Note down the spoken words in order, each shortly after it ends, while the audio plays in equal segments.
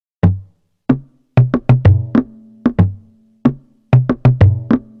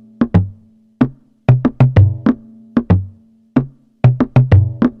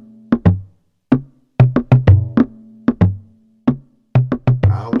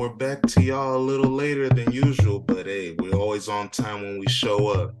We're back to y'all a little later than usual, but hey, we're always on time when we show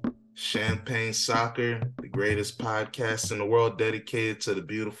up. Champagne Soccer, the greatest podcast in the world dedicated to the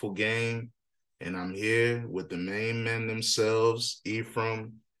beautiful game. And I'm here with the main men themselves,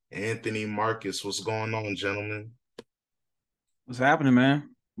 Ephraim, Anthony, Marcus. What's going on, gentlemen? What's happening, man?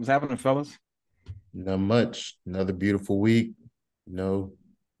 What's happening, fellas? Not much. Another beautiful week. You know,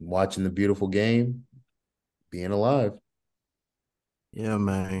 watching the beautiful game, being alive. Yeah,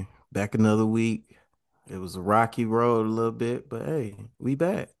 man. Back another week. It was a rocky road a little bit, but hey, we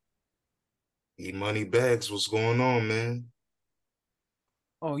back. E Money Bags, what's going on, man?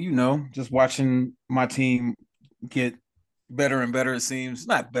 Oh, just watching my team get better and better, it seems.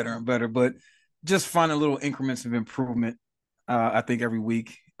 Not better and better, but just finding little increments of improvement, I think, every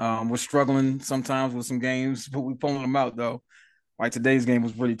week. We're struggling sometimes with some games, but we're pulling them out, though. Like today's game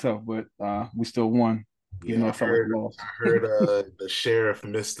was really tough, but we still won, even Yeah, though I it felt like a heard loss. I heard the sheriff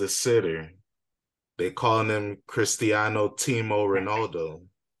missed the sitter. They calling him Cristiano Timo Ronaldo.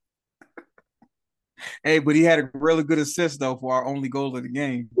 Hey, but he had a really good assist, though, for our only goal of the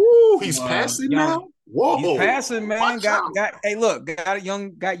game. Woo, he's passing Young, now. he's Whoa, passing, man. watch Got out. got. Hey, look, got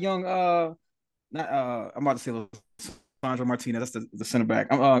young. Not I'm about to say Alessandro Martinez. That's the center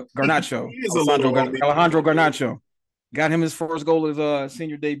back. He Garnacho. is a little on me. Alejandro Garnacho. Got him his first goal of his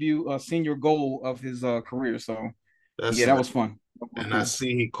senior debut, senior goal of his career. So That's yeah, that nice. was fun. That was And I cool.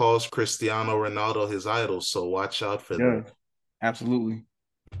 see he calls Cristiano Ronaldo his idol, so watch out for that. Yeah, absolutely.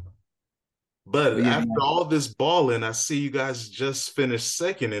 But But yeah, after man. all this balling, I see you guys just finished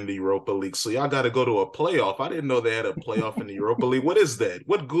second in the Europa League, so y'all got to go to a playoff. I didn't know they had a playoff in the Europa League. What is that?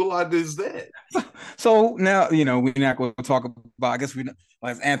 What gulag is that? So now we're not going to talk about. I guess we,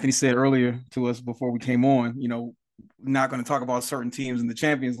 as Anthony said earlier to us before we came on, not going to talk about certain teams in the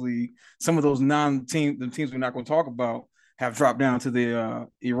Champions League. Some of those the teams we're not going to talk about have dropped down to the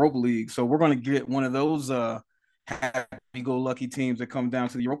Europa League. So we're going to get one of those happy-go-lucky teams that come down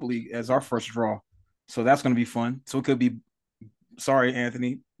to the Europa League as our first draw. So that's going to be fun. So it could be, sorry,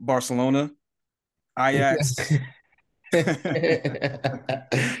 Anthony, Barcelona, Ajax. Hey,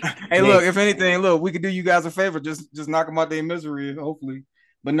 Hey, look, if anything, look, we could do you guys a favor, just knock them out their misery, hopefully.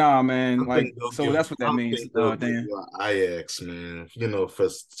 But nah, man, like, so that's what I that don't means, think they'll give Dan. you an Ajax, man. For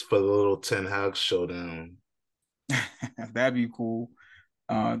the little Ten Hag showdown. That'd be cool.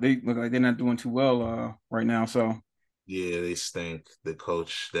 They look like they're not doing too well right now. So Yeah, they stink. The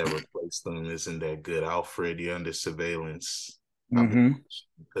coach that replaced them isn't that good. Alfred, you're under surveillance. I've been hmm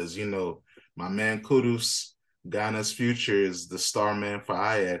because my man Kudus, Ghana's future is the star man for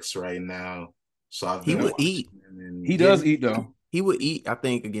Ajax right now. So I've He been would watching eat. him, he and yeah, does eat though. He would eat, I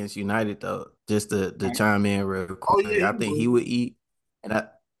think, against United though. Just to chime in real oh quick. yeah, I he think he would. would eat. And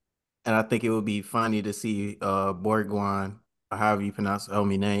I think it would be funny to see Borguan, or however you pronounce his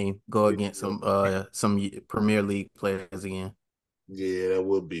homie name, go against Yeah, some Premier League players again. yeah, that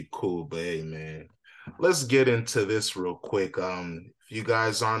would be cool. But hey, man, let's get into this real quick. If you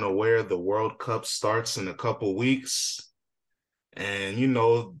guys aren't aware, the World Cup starts in a couple weeks. And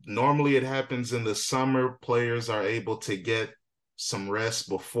normally it happens in the summer. Players are able to get some rest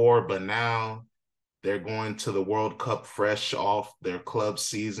before, but now they're going to the World Cup fresh off their club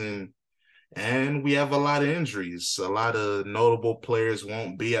season. And we have a lot of injuries. A lot of notable players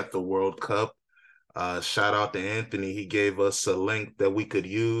won't be at the World Cup. Shout out to Anthony. He gave us a link that we could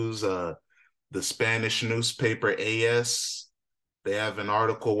use. The Spanish newspaper AS, they have an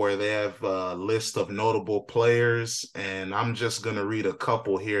article where they have a list of notable players, and I'm just going to read a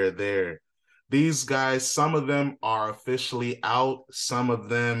couple here or there. These guys, some of them are officially out, some of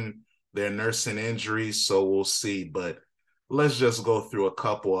them they're nursing injuries, so we'll see. But let's just go through a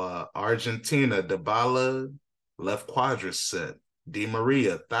couple. Argentina, Dybala, left quadricep. Di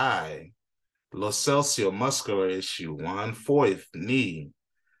Maria, thigh. Lo Celso, muscular issue. Juan Foyth, knee.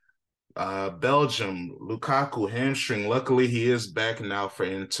 Belgium, Lukaku hamstring. Luckily, he is back now for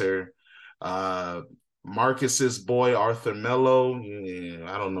Inter. Uh, Marcus's boy Arthur Melo.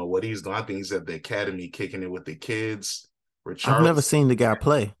 Yeah, I don't know what he's doing. I think he's at the academy kicking it with the kids. I've never Richarlison, seen the guy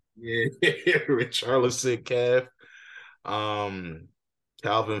play. yeah, Richarlison calf. Um,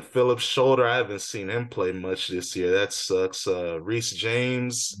 Calvin Phillips shoulder. I haven't seen him play much this year. That sucks. Reese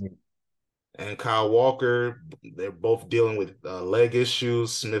James and Kyle Walker. They're both dealing with leg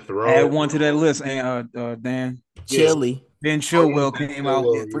issues. Smith Add Rowe. one to that list, and Dan. Yeah, Chili. Ben oh yeah, Chilwell Ben came out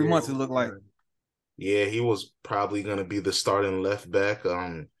Chilwell, 3 months. It looked like. yeah, he was probably going to be the starting left back.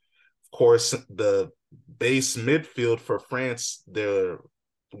 Of course, the base midfield for France,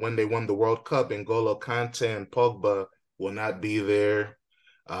 when they won the World Cup, N'Golo Kante and Pogba will not be there.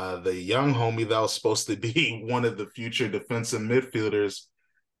 The young homie that was supposed to be one of the future defensive midfielders,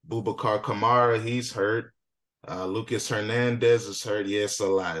 Boubacar Kamara, he's hurt. Lucas Hernandez is hurt. Yeah, it's a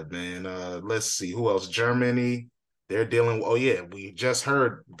lot, man. Let's see who else. Germany, they're dealing. Oh yeah, we just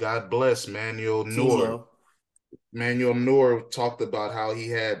heard. God bless Manuel Neuer. Timo. Manuel Neuer talked about how he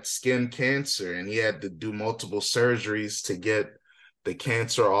had skin cancer and he had to do multiple surgeries to get the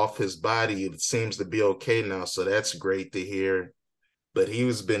cancer off his body. It seems to be okay now, so that's great to hear. But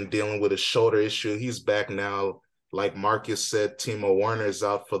he's been dealing with a shoulder issue. He's back now. Like Marcus said, Timo Werner's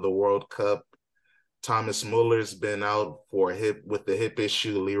out for the World Cup. Thomas Muller's been out for a hip with the hip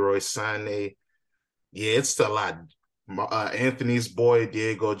issue. Leroy Sané. Yeah, it's a lot. Anthony's boy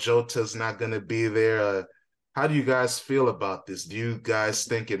Diego Jota's not going to be there. How do you guys feel about this? Do you guys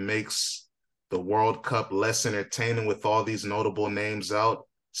think it makes the World Cup less entertaining with all these notable names out,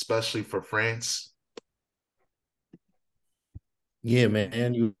 especially for France? Yeah,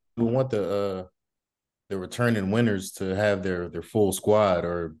 man. You want the returning winners to have their full squad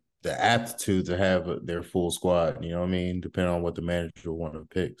or the aptitude to have their full squad. You know what I mean? Depending on what the manager will want to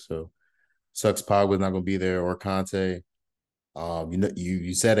pick. So sucks Pogba's not going to be there or Conte.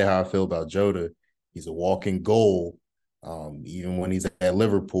 You said it how I feel about Jota. He's a walking goal. Even when he's at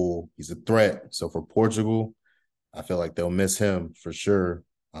Liverpool, he's a threat. So for Portugal, I feel like they'll miss him for sure.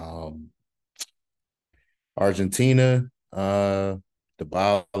 Argentina,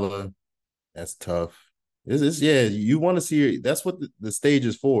 Dybala, that's tough. Yeah, you want to see that's what the stage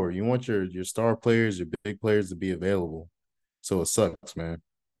is for. You want your star players, your big players to be available. So it sucks, man.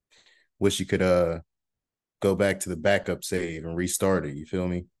 Wish you could go back to the backup save and restart it. You feel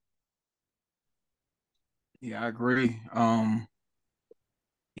me? Yeah, I agree.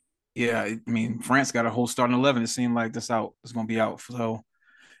 Yeah, I mean, France got a whole starting 11. It seemed like this out is going to be out. So,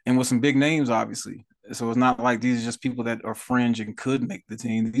 and with some big names, obviously. So it's not like these are just people that are fringe and could make the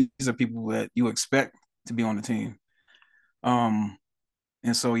team. These are people that you expect to be on the team. Um,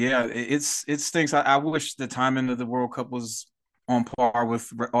 and so yeah, it stinks. I wish the timing of the World Cup was on par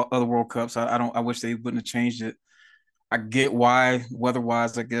with other World Cups. I don't. I wish they wouldn't have changed it. I get why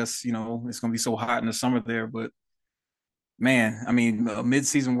weather-wise. I guess it's going to be so hot in the summer there, but man, I mean, a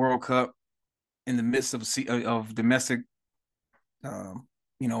mid-season World Cup in the midst of domestic,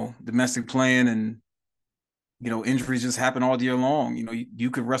 domestic playing and injuries just happen all year long.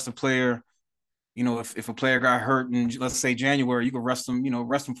 You could rest a player. If a player got hurt in, let's say, January, you could rest them.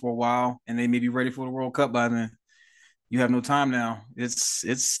 Rest them for a while, and they may be ready for the World Cup by then. You have no time now. It's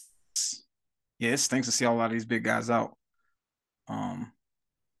yeah, it stinks to see a lot of these big guys out. Um,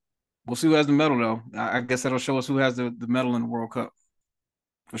 we'll see who has the medal though. I guess that'll show us who has the medal in the World Cup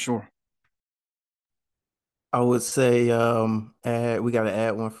for sure. I would say we got to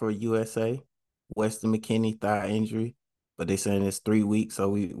add one for USA. Weston McKennie thigh injury, but they saying it's 3 weeks, so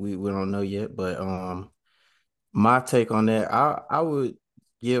we don't know yet. But my take on that, I would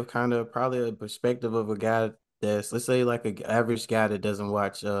give kind of probably a perspective of a guy that's, let's say, like an average guy that doesn't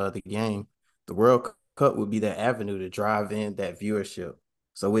watch the game. The World Cup would be that avenue to drive in that viewership.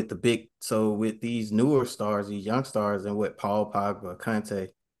 So with these newer stars, these young stars, and with Paul Pogba, Conte,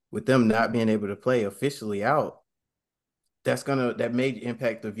 with them not being able to play officially out, that may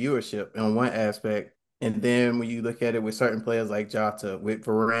impact the viewership in one aspect. And then when you look at it with certain players like Jota, with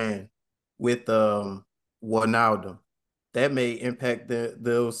Varane, with Wijnaldum, that may impact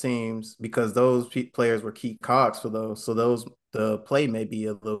those teams because those players were key cogs for those. So the play may be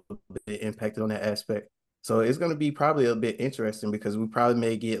a little bit impacted on that aspect. So it's going to be probably a bit interesting because we probably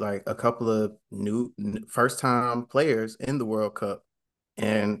may get like a couple of new first time players in the World Cup,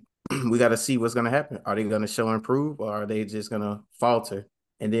 and we got to see what's going to happen. Are they going to show improve, or are they just going to falter?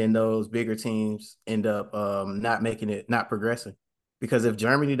 And then those bigger teams end up not making it, not progressing. Because if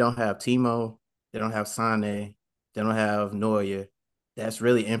Germany don't have Timo, they don't have Sane, they don't have Neuer, that's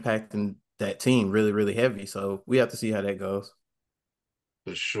really impacting that team really, really heavy. So we have to see how that goes.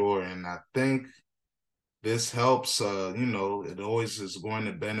 For sure. And I think this helps, it always is going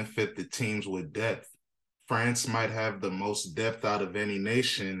to benefit the teams with depth. France might have the most depth out of any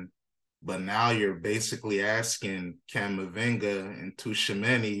nation, but now you're basically asking Camavinga and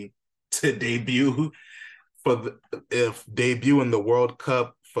Tchouaméni to debut in the World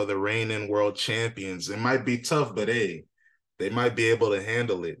Cup for the reigning world champions. It might be tough, but hey, they might be able to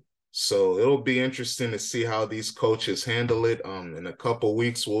handle it. So it'll be interesting to see how these coaches handle it. In a couple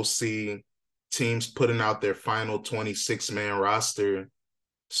weeks, we'll see teams putting out their final 26-man roster.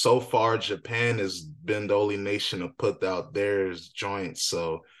 So far, Japan has been the only nation to put out theirs joints.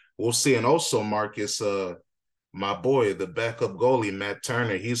 So we'll see. And also, Marcus, my boy, the backup goalie, Matt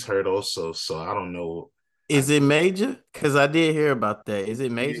Turner, he's hurt also. So I don't know. Is it major? Because I did hear about that. Is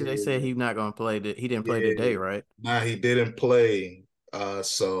it major? They said Yeah, he's not going to play. He didn't play yeah. today, right? Nah, he didn't play.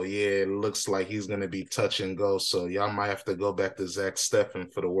 So yeah, it looks like he's gonna be touch and go. So y'all might have to go back to Zach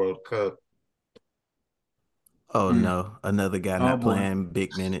Steffen for the World Cup. Oh Mm. no, another guy Oh not boy, playing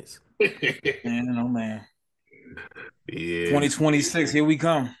big minutes. man, oh man. Yeah. 2026, here we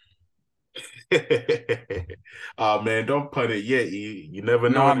come. Oh man, don't put it yet. You never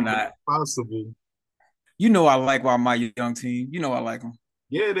No, know, I'm anything's not. possible. You know I like my young team. You know I like them.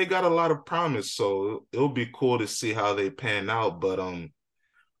 Yeah, they got a lot of promise, so it'll be cool to see how they pan out. But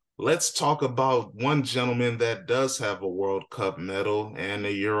let's talk about one gentleman that does have a World Cup medal and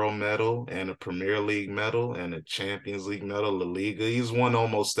a Euro medal and a Premier League medal and a Champions League medal, La Liga. He's won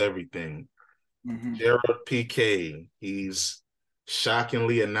almost everything. Mm-hmm. Gerard Pique. He's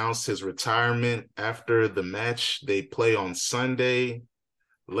shockingly announced his retirement after the match they play on Sunday.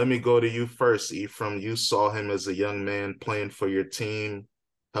 Let me go to you first, Ephraim. You saw him as a young man playing for your team,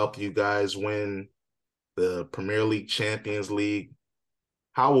 help you guys win the Premier League, Champions League.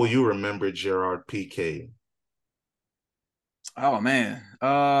 How will you remember Gerard Pique? Oh man,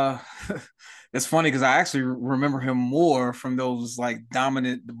 it's funny because I actually remember him more from those like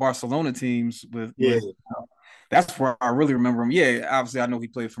dominant Barcelona teams. Yeah, That's where I really remember him. Yeah, obviously I know he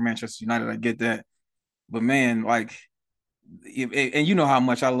played for Manchester United. I get that, but man, like, and you know how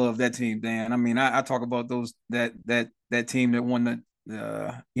much I love that team, Dan. I mean, I talk about that team that won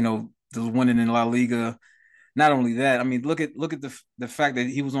the winning in La Liga. Not only that, I mean, look at the fact that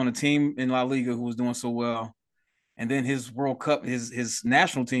he was on a team in La Liga who was doing so well, and then his World Cup, his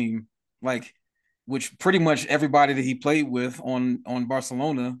national team, like, which pretty much everybody that he played with on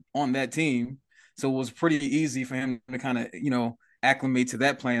Barcelona on that team. So it was pretty easy for him to kind of acclimate to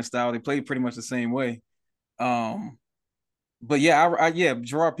that playing style. They played pretty much the same way. Um, but yeah, yeah,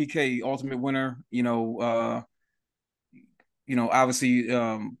 Gerard Piqué, ultimate winner. Obviously,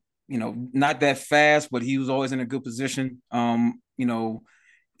 not that fast, but he was always in a good position.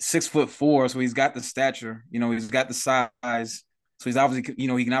 6'4", so he's got the stature. He's got the size. So he's obviously,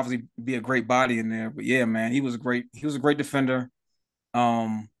 he can obviously be a great body in there. But yeah, man, he was a great defender.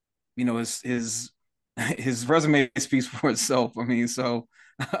 Um, his his resume speaks for itself. I mean, so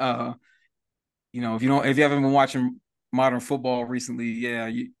uh, if you haven't been watching modern football recently, yeah,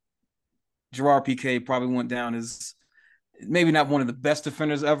 Gerard Piqué probably went down as maybe not one of the best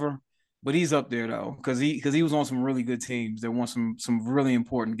defenders ever, but he's up there though because he was on some really good teams that won some really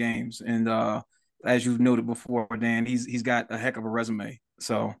important games. And as you've noted before, Dan, he's got a heck of a resume.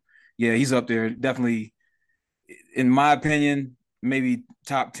 So yeah, he's up there definitely. In my opinion, maybe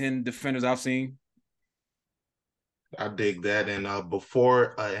top 10 defenders I've seen. I dig that. And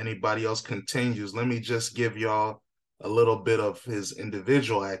before anybody else continues, let me just give y'all a little bit of his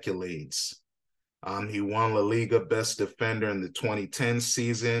individual accolades. He won La Liga Best Defender in the 2010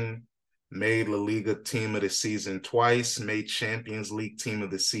 season, made La Liga Team of the Season twice, made Champions League Team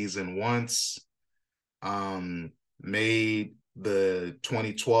of the Season once, made the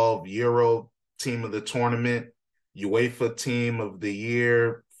 2012 Euro Team of the Tournament, UEFA Team of the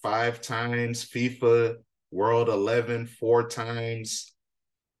Year 5 times, FIFA World 11 4 times,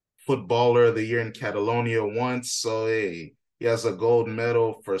 Footballer of the Year in Catalonia once. So, hey, he has a gold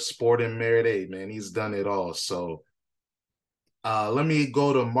medal for sporting merit. Hey, man, he's done it all. So, let me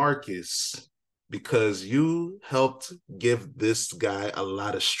go to Marcus because you helped give this guy a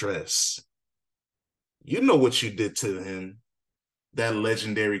lot of stress. You know what you did to him, that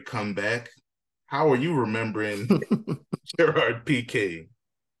legendary comeback. How are you remembering Gerard Pique?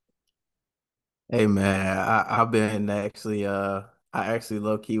 Hey man, I've been actually I actually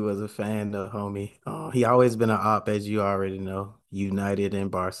low key was a fan of homie. He always been an op, as you already know, United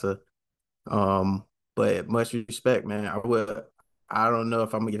and Barca. Um, but much respect, man. I don't know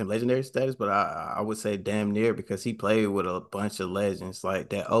if I'm gonna get him legendary status, but I would say damn near because he played with a bunch of legends. Like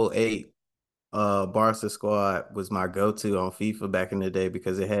that '08 Barca squad was my go-to on FIFA back in the day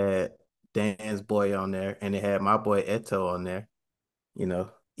because it had Dan's boy on there and it had my boy Eto on there,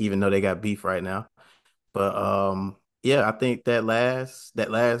 even though they got beef right now. But yeah, I think that last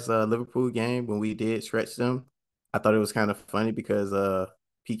Liverpool game when we did stretch them, I thought it was kind of funny because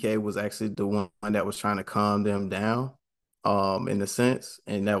PK was actually the one that was trying to calm them down in a sense,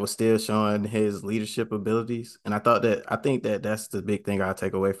 and that was still showing his leadership abilities. And I think that that's the big thing I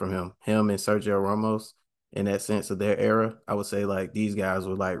take away from him. Him and Sergio Ramos in that sense of their era, I would say like these guys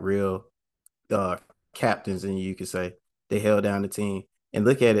were like real uh captains, and you could say they held down the team. And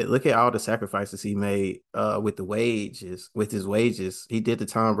look at it, look at all the sacrifices he made with his wages. He did the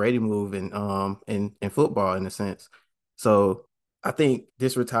Tom Brady move in football in a sense. So I think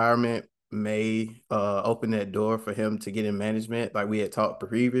this retirement may open that door for him to get in management, like we had talked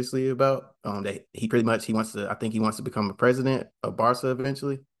previously about. That he wants to. I think he wants to become a president of Barca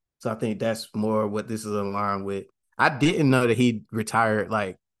eventually. So I think that's more what this is in line with. I didn't know that he retired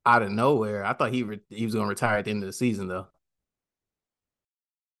like out of nowhere. I thought he was going to retire at the end of the season though.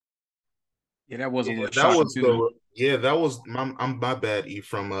 Yeah, that was a Yeah, little shocking too. that was my bad, E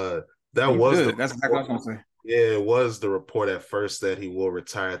from that You was the good. That's exactly what I was gonna say. yeah, it was the report at first that he will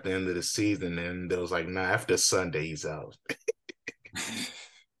retire at the end of the season, and there was like, nah, after Sunday he's out.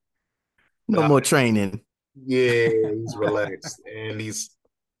 No Nah, more training. yeah, he's relaxed and he's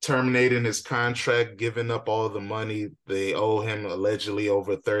terminating his contract, giving up all the money they owe him, allegedly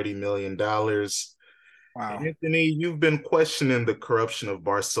over $30 million. Wow. Anthony, you've been questioning the corruption of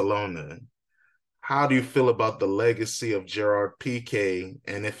Barcelona. How do you feel about the legacy of Gerard Pique?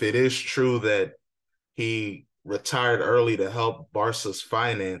 And if it is true that he retired early to help Barca's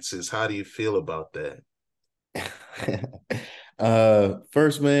finances, how do you feel about that?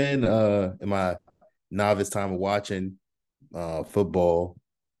 First, man, in my novice time of watching football,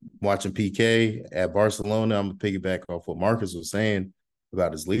 watching PK at Barcelona, I'm gonna piggyback off what Marcus was saying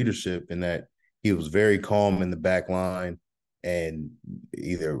about his leadership and that he was very calm in the back line. And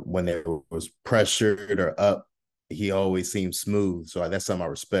either when there was pressured or up, he always seemed smooth. So that's something I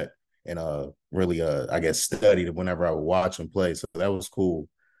respect and really I guess studied whenever I would watch him play. So that was cool.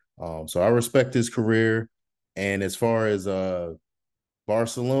 So I respect his career. And as far as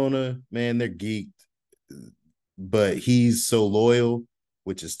Barcelona, man, they're geeked, but he's so loyal,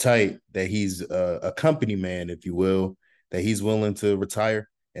 which is tight, that he's a company man, if you will, that he's willing to retire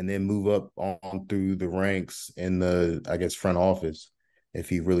and then move up on through the ranks in the, I guess, front office if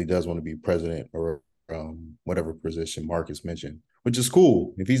he really does want to be president or whatever position Marcus mentioned, which is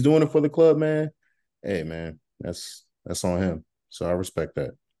cool. If he's doing it for the club, man, hey, man, that's on him. So I respect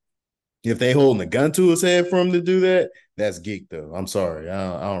that. If they holding a gun to his head for him to do that, that's geek though. I'm sorry,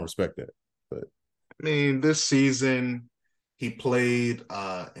 I don't respect that. But I mean, this season he played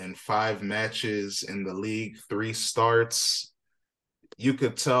in 5 matches in the league, 3 starts. You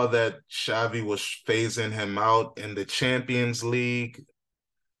could tell that Xavi was phasing him out in the Champions League.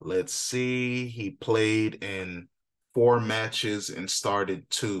 Let's see, he played in 4 matches and started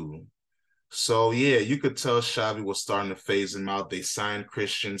 2. So yeah, you could tell Xavi was starting to phase him out. They signed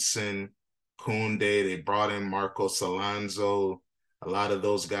Christensen, Kunde, they brought in Marcos Alonso. A lot of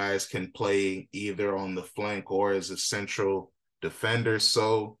those guys can play either on the flank or as a central defender.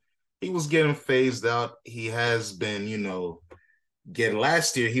 So he was getting phased out. He has been, get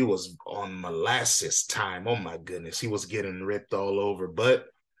last year he was on molasses time. Oh my goodness, he was getting ripped all over. But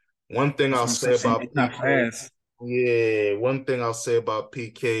one thing That's I'll what I'm say saying. about It's not PK, fast. yeah, one thing I'll say about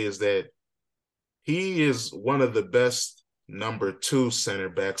PK is that he is one of the best number 2 center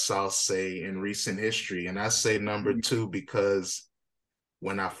backs, I'll say, in recent history. And I say number 2 because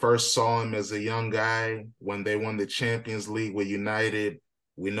when I first saw him as a young guy, when they won the Champions League with United,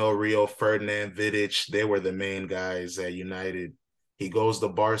 we know Rio Ferdinand, Vidic, they were the main guys at United. He goes to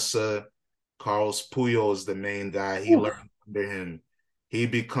Barca. Carlos Puyol is the main guy. He Ooh. learned under him. He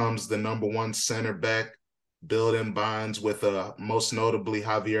becomes the number 1 center back, building bonds with most notably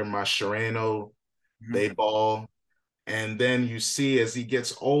Javier Mascherano. They ball. And then you see as he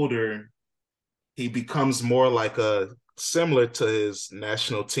gets older, he becomes more like a similar to his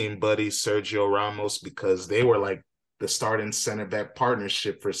national team buddy Sergio Ramos, because they were like the starting center back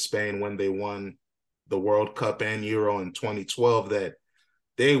partnership for Spain when they won the World Cup and Euro in 2012. That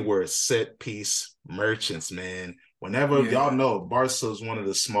they were set piece merchants, man. Whenever Yeah. y'all know, Barca is one of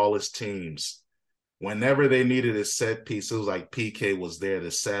the smallest teams. Whenever they needed a set piece, it was like PK was there, the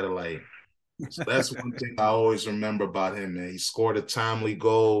satellite. So that's one thing I always remember about him, man. He scored a timely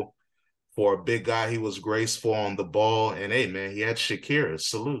goal for a big guy. He was graceful on the ball. And hey, man, he had Shakira.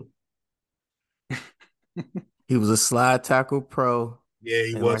 Salute. He was a slide tackle pro, Yeah,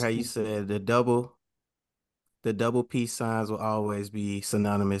 he and like was. how you said, the double peace signs will always be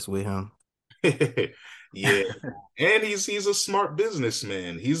synonymous with him. Yeah. And he's a smart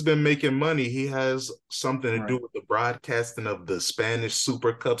businessman. He's been making money. He has something to do Right. with the broadcasting of the Spanish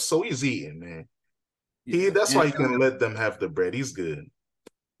Super Cup. So he's eating, man. Yeah. That's why And he can let them have the bread. He's good.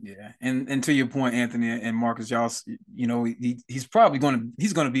 yeah. And to your point, Anthony and Marcus, y'all, he's probably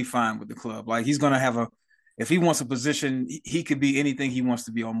gonna be fine with the club. Like he's gonna have a if he wants a position, he could be anything he wants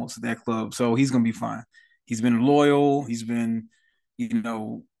to be almost at that club. So he's gonna be fine. He's been loyal. He's been,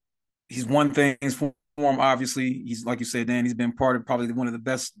 he's won things for him. Obviously, he's like you said, Dan. He's been part of probably one of the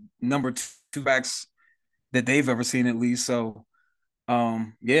best number 2 backs that they've ever seen, at least. So,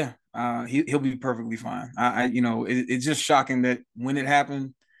 yeah, he'll be perfectly fine. It's just shocking that when it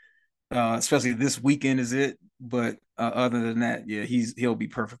happened, especially this weekend is it. But other than that, yeah, he'll be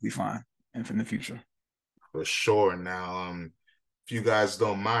perfectly fine and in the future. For sure. Now, if you guys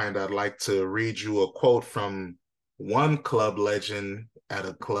don't mind, I'd like to read you a quote from one club legend at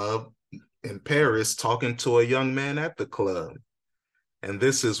a club in Paris talking to a young man at the club. And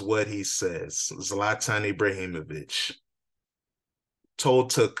this is what he says. Zlatan Ibrahimovic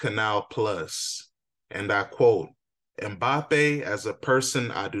told to Canal Plus, and I quote, Mbappe, as a person,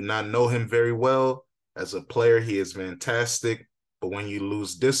 I do not know him very well. As a player, he is fantastic. But when you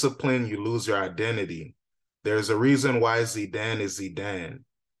lose discipline, you lose your identity. There's a reason why Zidane is Zidane.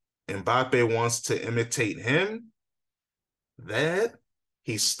 Mbappe wants to imitate him. That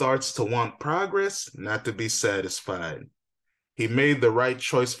he starts to want progress, not to be satisfied. He made the right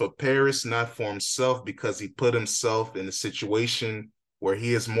choice for Paris, not for himself, because he put himself in a situation where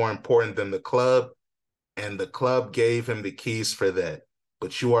he is more important than the club, and the club gave him the keys for that.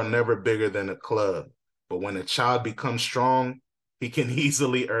 But you are never bigger than a club. But when a child becomes strong, he can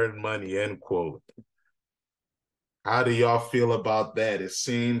easily earn money, end quote. How do y'all feel about that? It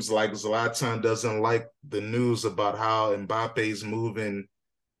seems like Zlatan doesn't like the news about how Mbappe's moving,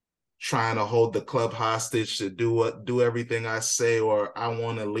 trying to hold the club hostage to do everything I say, or I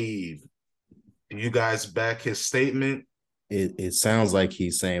want to leave. Do you guys back his statement? It sounds like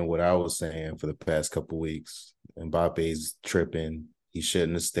he's saying what I was saying for the past couple of weeks. Mbappe's tripping. He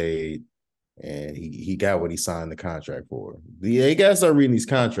shouldn't have stayed. And he got what he signed the contract for. Yeah, he got to start reading these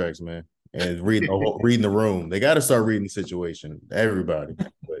contracts, man, and reading the room. They got to start reading the situation. Everybody.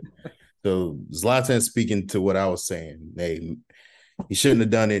 But so Zlatan speaking to what I was saying. Hey, he shouldn't have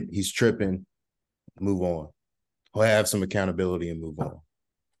done it. He's tripping. Move on. He'll have some accountability and move on.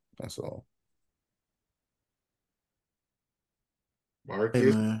 That's all. Marcus?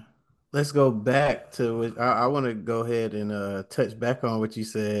 Hey, man. Let's go back to I want to go ahead and touch back on what you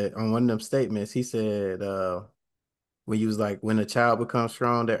said on one of them statements. He said when you was like, when a child becomes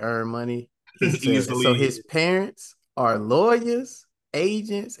strong, they earn money. He said, so Easily. his parents are lawyers,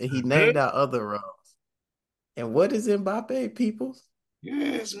 agents, and he named out other roles. And what is Mbappe, peoples? Yeah,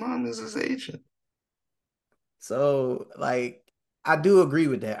 his mom is his agent. So, like, I do agree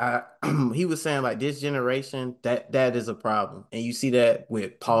with that. He was saying like this generation that is a problem, and you see that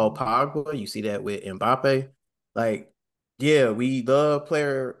with Paul Pogba, you see that with Mbappe. Like, yeah, we love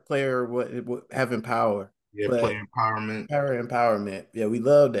player what having power, Yeah, player but empowerment. power empowerment, yeah, we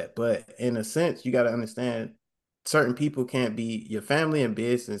love that. But in a sense, you got to understand certain people can't be your family and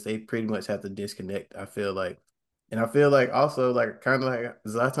business. They pretty much have to disconnect. I feel like, and I feel like also like kind of like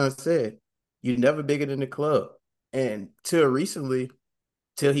Zlatan said, you're never bigger than the club. And till recently,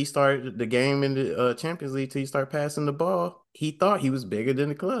 till he started the game in the Champions League, till he started passing the ball, he thought he was bigger than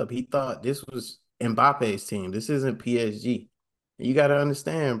the club. He thought this was Mbappe's team. This isn't PSG. You got to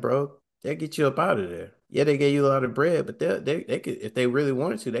understand, bro. They'll get you up out of there. Yeah, they gave you a lot of bread, but they could, if they really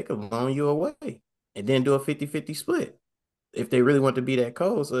wanted to, they could loan you away and then do a 50-50 split if they really want to be that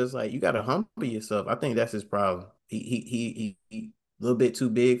cold. So it's like you got to humble yourself. I think that's his problem. He a little bit too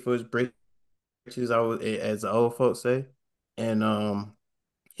big for his britches, as the old folks say, and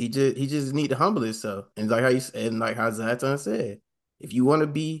he just need to humble himself. And like how Zlatan said, if you want to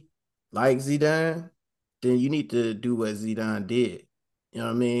be like Zidane, then you need to do what Zidane did. You know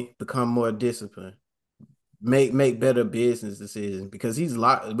what I mean? Become more disciplined. Make better business decisions because he's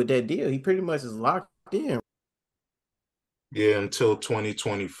locked with that deal. He pretty much is locked in. Yeah, until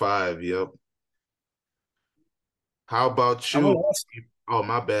 2025. Yep. How about I will you? also, Oh,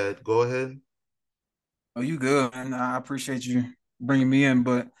 my bad. Go ahead. oh, you good, and I appreciate you bringing me in.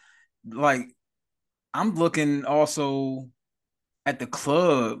 But like, I'm looking also at the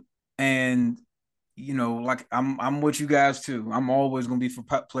club, and like I'm with you guys too. I'm always gonna be for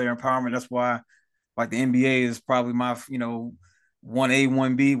player empowerment. That's why, like, the NBA is probably my 1A,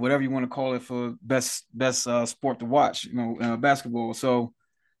 1B, whatever you want to call it, for best sport to watch. Basketball. So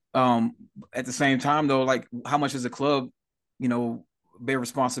at the same time though, like, how much is a club, you know, bear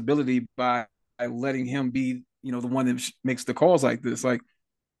responsibility by letting him be, the one that makes the calls like this, like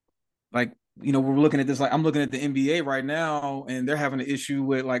we're looking at this, like, I'm looking at the NBA right now, and they're having an issue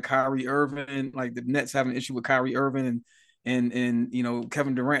with, like, Kyrie Irving, like the Nets having an issue with Kyrie Irving, and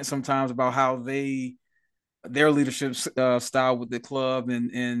Kevin Durant sometimes, about how their leadership style with the club,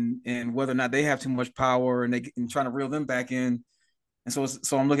 and whether or not they have too much power, and trying to reel them back in. And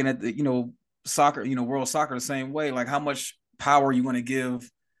so I'm looking at the soccer, world soccer, the same way. Like, how much power you want to give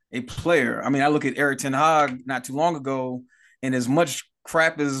a player? I mean, I look at Eric Ten Hag not too long ago, and as much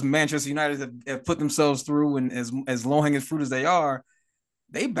crap as Manchester United have put themselves through, and as low hanging fruit as they are,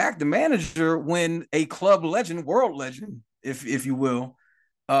 they backed the manager when a club legend, world legend, if you will,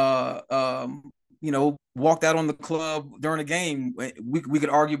 uh, um, walked out on the club during a game. We could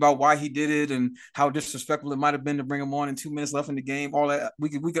argue about why he did it and how disrespectful it might have been to bring him on in 2 minutes left in the game. All that we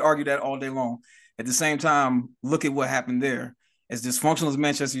could argue that all day long. At the same time, look at what happened there. As dysfunctional as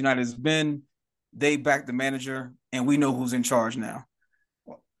Manchester United has been, they backed the manager, and we know who's in charge now.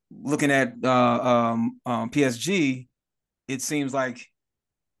 Looking at PSG, it seems like,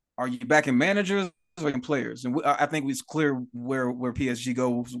 are you backing managers or backing players? And I think it's clear where PSG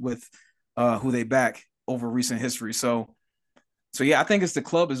goes with who they back over recent history. So yeah, I think it's the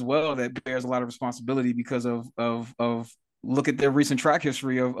club as well that bears a lot of responsibility because of look at their recent track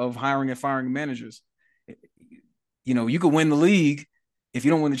history of hiring and firing managers. You could win the league. If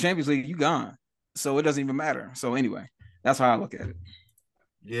you don't win the Champions League, you gone. So it doesn't even matter. So anyway, that's how I look at it.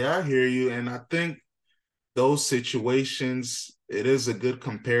 Yeah, I hear you. And I think those situations, it is a good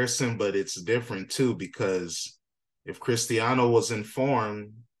comparison, but it's different too, because if Cristiano was in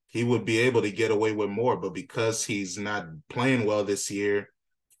form, he would be able to get away with more. But because he's not playing well this year,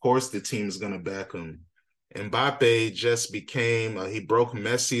 of course the team's going to back him. Mbappe just he broke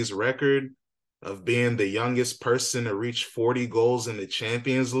Messi's record of being the youngest person to reach 40 goals in the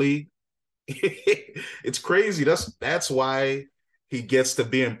Champions League. It's crazy. That's why he gets to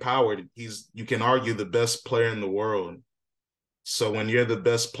be empowered. You can argue the best player in the world. So when you're the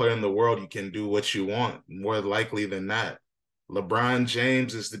best player in the world, you can do what you want, more likely than not. LeBron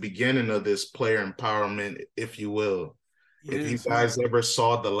James is the beginning of this player empowerment, if you will. If you guys ever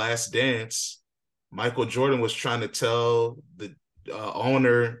saw The Last Dance, Michael Jordan was trying to tell the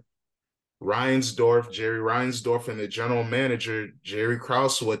owner, Jerry Reinsdorf, and the general manager, Jerry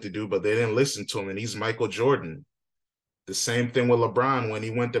Krause, what to do, but they didn't listen to him, and he's Michael Jordan. The same thing with LeBron. When he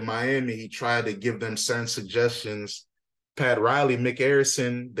went to Miami, he tried to give them certain suggestions. Pat Riley, Mick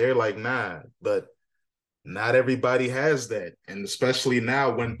Harrison, they're like, nah, but not everybody has that. And especially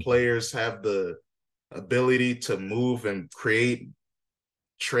now when players have the ability to move and create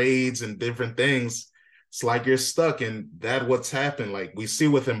trades and different things, it's like you're stuck. And that's what's happened. Like we see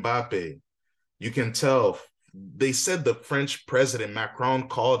with Mbappe, you can tell. They said the French president, Macron,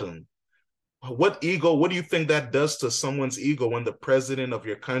 called him. What ego? What do you think that does to someone's ego when the president of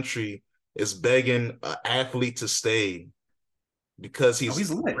your country is begging an athlete to stay because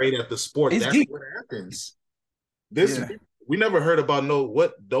he's great at the sport? That's what happens. We never heard about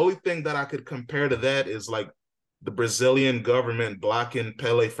the only thing that I could compare to that is like the Brazilian government blocking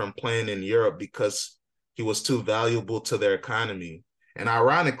Pele from playing in Europe because he was too valuable to their economy. And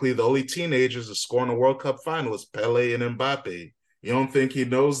ironically, the only teenagers to score in the World Cup final was Pele and Mbappe. You don't think he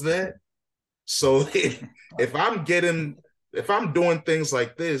knows that? So if I'm doing things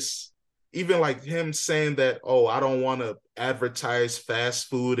like this, even like him saying that, oh, I don't want to advertise fast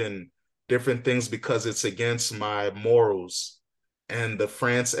food and different things because it's against my morals. And the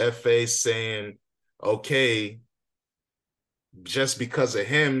France FA saying, okay, just because of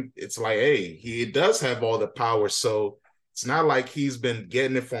him, it's like, hey, he does have all the power. So it's not like he's been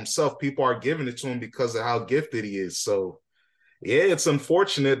getting it for himself. People are giving it to him because of how gifted he is. So yeah, it's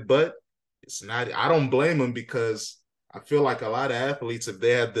unfortunate, but it's not, I don't blame him because I feel like a lot of athletes, if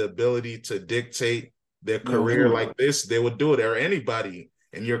they had the ability to dictate their career like this, they would do it. Or anybody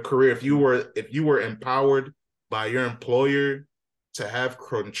in your career, if you were empowered by your employer to have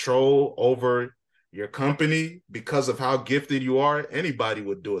control over your company because of how gifted you are, anybody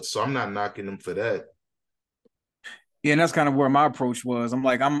would do it. So I'm not knocking them for that. Yeah, and that's kind of where my approach was. I'm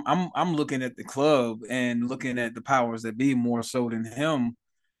like, I'm looking at the club and looking at the powers that be more so than him,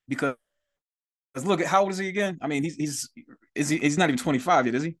 because look at how old is he again? I mean, he's not even 25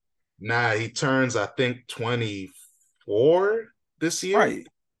 yet, is he? Nah, he turns, I think, 24 this year. Right.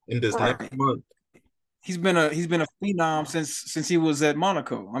 In this next month. He's been a phenom since he was at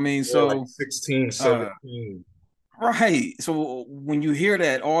Monaco. I mean, so like 16, 17. Right. So when you hear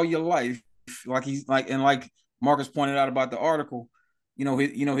that all your life, like Marcus pointed out about the article,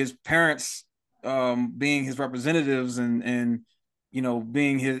 his parents being his representatives and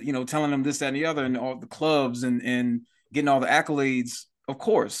being his, telling him this, that, and the other, and all the clubs and getting all the accolades. Of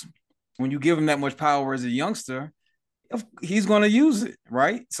course, when you give him that much power as a youngster, he's going to use it,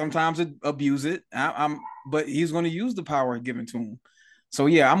 right? Sometimes abuse it. But he's going to use the power given to him. So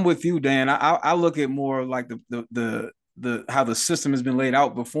yeah, I'm with you, Dan. I look at more like the how the system has been laid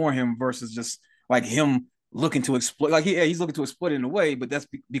out before him versus just like him looking to exploit. Like he's looking to exploit it in a way, but that's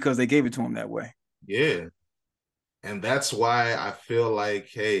because they gave it to him that way. Yeah. And that's why I feel like,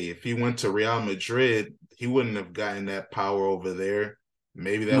 hey, if he went to Real Madrid, he wouldn't have gotten that power over there.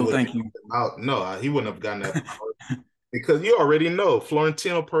 Maybe that would have him out. No, he wouldn't have gotten that power because you already know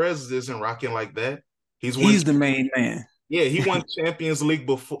Florentino Perez isn't rocking like that. He's the main man. Yeah, he won Champions League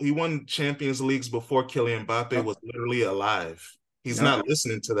before he won Champions Leagues before Kylian Mbappe Yep. was literally alive. He's Yep. not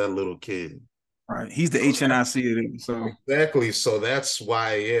listening to that little kid. Right. He's the HNIC. So Exactly. So that's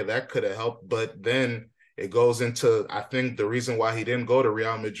why, yeah, that could have helped. But then it goes into, I think the reason why he didn't go to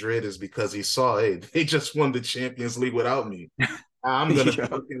Real Madrid is because he saw, hey, they just won the Champions League without me. I'm gonna be yeah.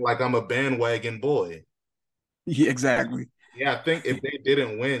 looking like I'm a bandwagon boy. Yeah, exactly. Yeah, I think if they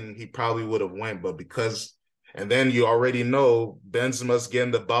didn't win, he probably would have won. But because, and then you already know Benzema's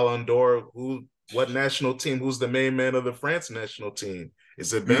getting the Ballon d'Or. What national team? Who's the main man of the France national team?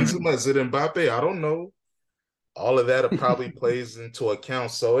 Is it Benzema? Is it Mbappe? I don't know. All of that probably plays into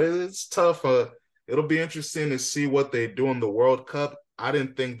account. So it's tough. It'll be interesting to see what they do in the World Cup. I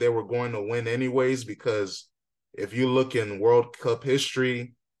didn't think they were going to win anyways, because if you look in World Cup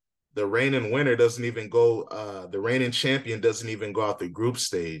history, the reigning winner doesn't even go, the reigning champion doesn't even go out the group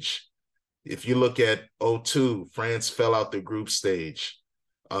stage. If you look at '02, France fell out the group stage.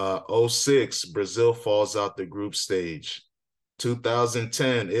 '06, Brazil falls out the group stage.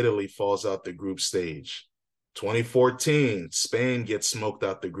 2010, Italy falls out the group stage. 2014, Spain gets smoked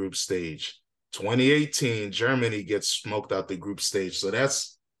out the group stage. 2018, Germany gets smoked out the group stage. So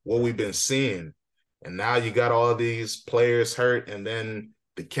that's what we've been seeing. And now you got all these players hurt, and then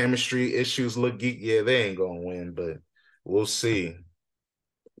the chemistry issues look geek. Yeah, they ain't gonna win, but we'll see.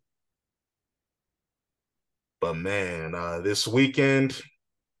 But man, this weekend,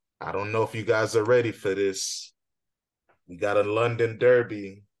 I don't know if you guys are ready for this. We got a London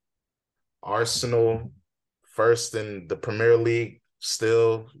derby. Arsenal first in the Premier League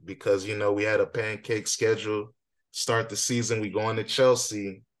still, because we had a pancake schedule. Start the season, we going to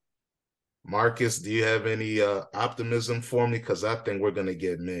Chelsea. Marcus, do you have any optimism for me? Because I think we're gonna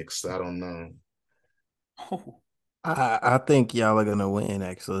get mixed. I don't know. Oh, I think y'all are gonna win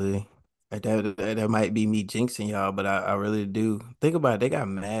actually. That might be me jinxing y'all, but I really do. Think about it, they got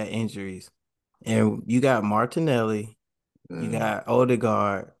mad injuries. And you got Martinelli, you got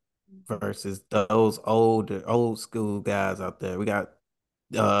Odegaard versus those old school guys out there. We got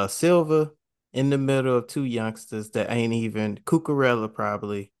Silva in the middle of two youngsters that ain't even Cucurella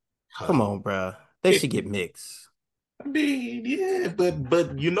probably. Come on, bro. They should get mixed. I mean, yeah,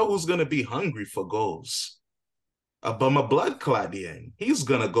 but you know who's gonna be hungry for goals? But my blood clot, yeah. He's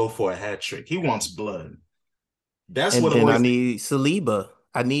gonna go for a hat trick. He wants blood. That's And what then I always. need Saliba.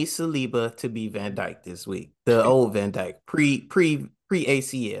 I need Saliba to be Van Dyke this week. The old Van Dyke, pre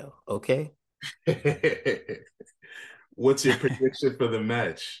ACL. Okay. What's your prediction for the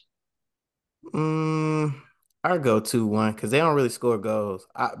match? Mm, I'll go 2-1 because they don't really score goals.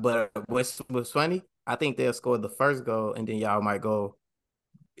 But what's funny? I think they'll score the first goal and then y'all might go,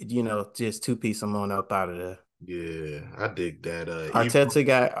 just two-piece them on up out of there. Yeah, I dig that.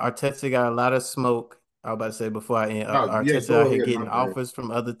 Arteta got a lot of smoke. I was about to say before I end. Oh, yeah, Arteta go out here ahead, my getting bad. offers from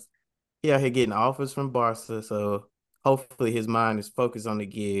other. He out here getting offers from Barca. So hopefully his mind is focused on the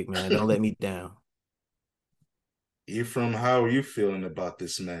gig, man. Don't let me down. Ephraim, how are you feeling about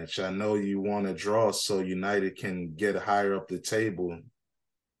this match? I know you want to draw so United can get higher up the table.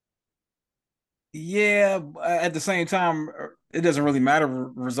 yeah. At the same time, it doesn't really matter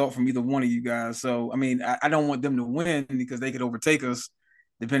result from either one of you guys. So I mean, I don't want them to win because they could overtake us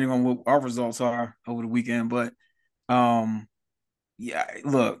depending on what our results are over the weekend. But um, yeah,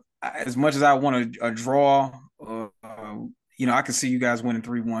 look, as much as I want draw, I can see you guys winning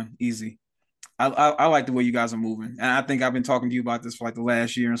 3-1 easy. I like the way you guys are moving, and I think I've been talking to you about this for like the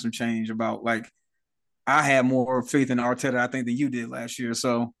last year and some change about like I had more faith in Arteta I think than you did last year.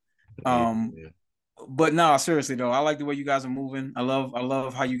 So, um, Yeah. but no, seriously though, I like the way you guys are moving. I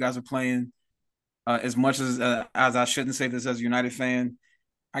love how you guys are playing. As much as I shouldn't say this as a United fan,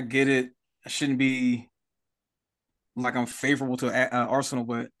 I get it. I shouldn't be like I'm favorable to Arsenal,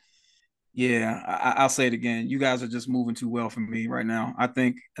 but yeah, I'll say it again. You guys are just moving too well for me right now. I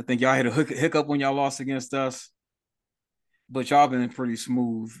think y'all had a hiccup when y'all lost against us, but y'all been pretty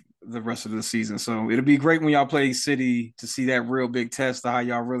smooth the rest of the season. So it'll be great when y'all play City to see that real big test of how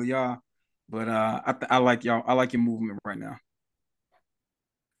y'all really are. But I like y'all. I like your movement right now.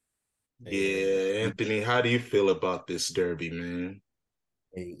 Yeah, Anthony, how do you feel about this derby, man?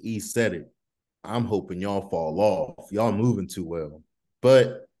 Hey, he said it. I'm hoping y'all fall off. Y'all moving too well.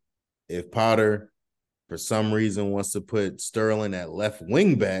 But if Potter, for some reason, wants to put Sterling at left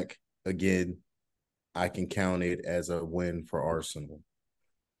wing back again, I can count it as a win for Arsenal.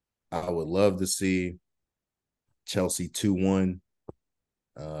 I would love to see Chelsea 2-1,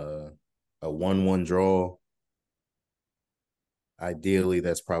 a 1-1 draw. Ideally,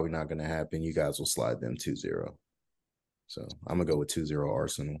 that's probably not going to happen. You guys will slide them 2-0. So I'm going to go with 2-0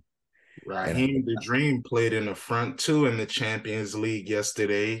 Arsenal. And Raheem the Dream played in the front too in the Champions League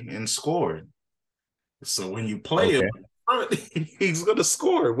yesterday and scored. So when you play him okay, in front, he's gonna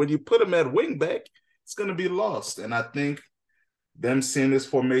score. When you put him at wing back, it's gonna be lost. And I think them seeing this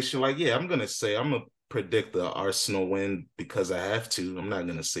formation, like, yeah, I'm gonna predict the Arsenal win because I have to. I'm not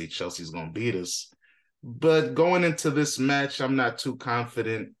gonna say Chelsea's gonna beat us. But going into this match, I'm not too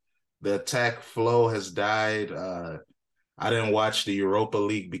confident. The attack flow has died. I didn't watch the Europa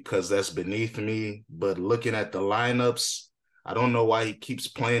League because that's beneath me. But looking at the lineups, I don't know why he keeps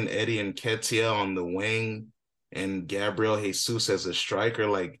playing Eddie and Nketiah on the wing and Gabriel Jesus as a striker.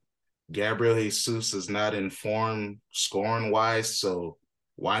 Like, Gabriel Jesus is not in form scoring wise, so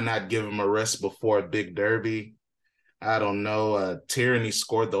why not give him a rest before a big derby? I don't know. Tierney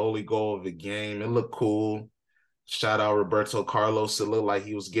scored the only goal of the game. It looked cool. Shout out Roberto Carlos. It looked like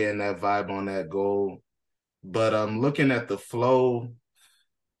he was getting that vibe on that goal. But looking at the flow,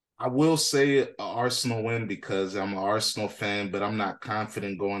 I will say a Arsenal win because I'm an Arsenal fan, but I'm not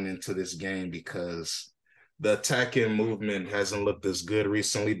confident going into this game because the attacking movement hasn't looked as good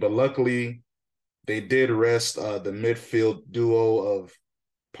recently. But luckily, they did rest the midfield duo of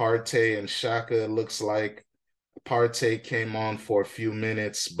Partey and Shaka. It looks like Partey came on for a few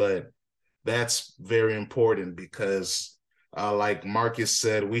minutes, but that's very important because, like Marcus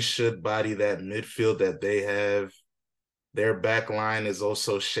said, we should body that midfield that they have. Their back line is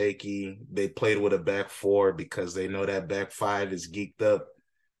also shaky. They played with a back four because they know that back five is geeked up.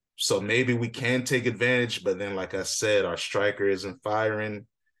 So maybe we can take advantage, but then, like I said, our striker isn't firing.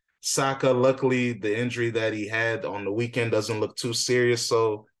 Saka, luckily, the injury that he had on the weekend doesn't look too serious.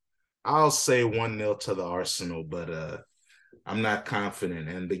 So I'll say 1-0 to the Arsenal, but I'm not confident.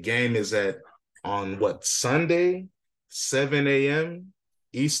 And the game is at on what, Sunday, 7 a.m.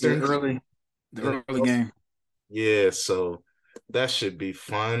 Yeah, Eastern. the early game. Yeah, so that should be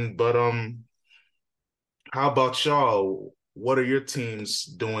fun. But how about y'all? What are your teams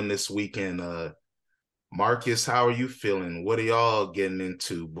doing this weekend? Marcus, how are you feeling? What are y'all getting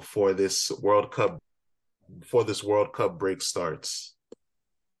into before this World Cup break starts?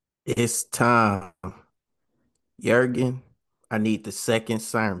 It's time. Jurgen, I need the second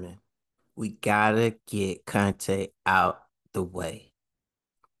sermon. We gotta get Conte out the way.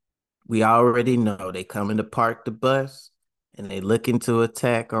 We already know they coming to park the bus and they looking to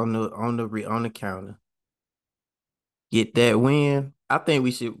attack on the counter. Get that win. I think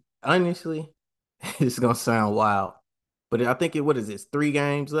we should honestly, it's gonna sound wild. But I think what is this? 3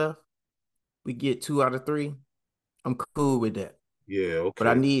 games left? We get 2 out of 3. I'm cool with that. Yeah, But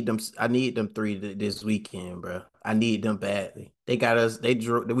I okay. need them. I need them 3 this weekend, bro. I need them badly. They got us. They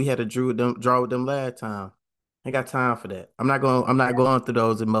drew. We had to draw with them last time. I got time for that. I'm not going. I'm not going through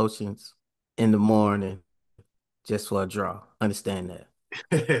those emotions in the morning just for a draw. Understand that?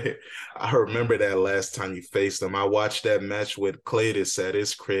 I remember that last time you faced them. I watched that match with Cletus at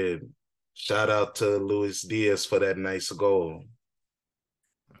his crib. Shout out to Luis Diaz for that nice goal.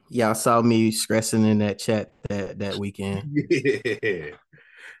 Y'all saw me stressing in that chat that weekend. Yeah.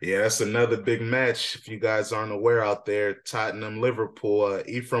 Yeah, that's another big match. If you guys aren't aware out there, Tottenham, Liverpool.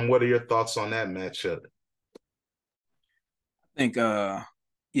 Ephraim, what are your thoughts on that matchup? I think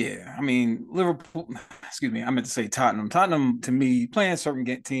yeah, I mean Liverpool, excuse me, I meant to say Tottenham. Tottenham to me, playing certain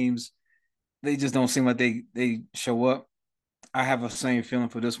teams, they just don't seem like they show up. I have a same feeling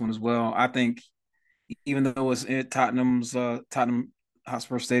for this one as well. I think even though it's at Tottenham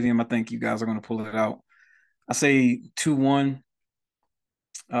Hotspur Stadium, I think you guys are going to pull it out. I say 2-1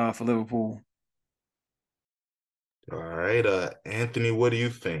 for Liverpool. All right, Anthony, what do you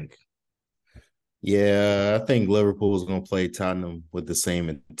think? yeah, I think Liverpool is going to play Tottenham with the same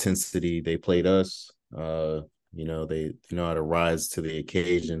intensity they played us. They know how to rise to the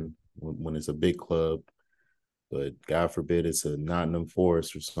occasion when it's a big club, but God forbid it's a Nottingham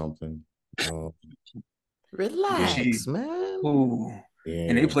Forest or something. Um, yeah, Gee, Relax, man. ooh,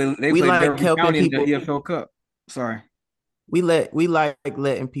 and yeah. they We play like Derby helping County in people. the EFL Cup. Sorry. We like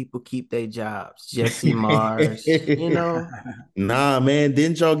letting people keep their jobs. Jesse Mars, Nah, man,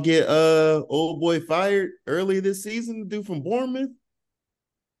 didn't y'all get old boy fired earlier this season, the dude from Bournemouth?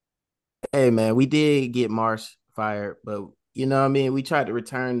 Hey man, we did get Marsh fired, but you know what I mean, we tried to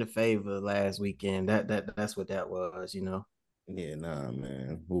return the favor last weekend. That's what that was. Yeah, nah,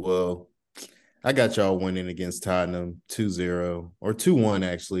 man. Well, I got y'all winning against Tottenham 2-0 or 2-1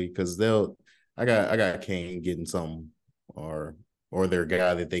 actually, because I got Kane getting something or their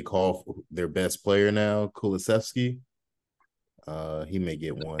guy that they call their best player now, Kulusevski. He may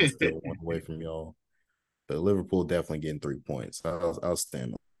get still one away from y'all. But Liverpool definitely getting 3 points. I'll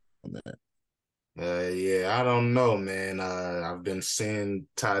stand on that. Yeah, I don't know, man. I've been seeing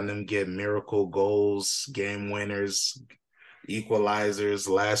Tottenham get miracle goals, game winners, equalizers.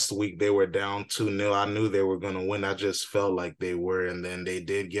 Last week they were down 2-0. I knew they were going to win. I just felt like they were, and then they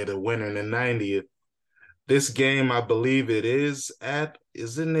did get a winner in the 90th. This game, I believe it is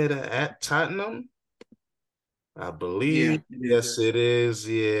isn't it at Tottenham? I Yeah, believe. it Yes, is. it is.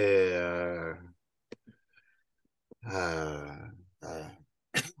 Yeah. Uh, uh,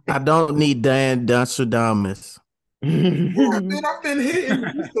 I don't need Dan Dunstradamus. Yeah, man, I've been hitting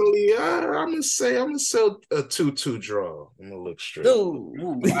recently. I'm gonna sell a 2-2 draw. I'm gonna look straight. Ooh,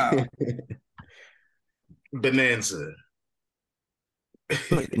 wow. Bonanza.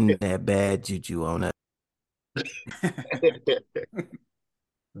 Putting that bad juju on it.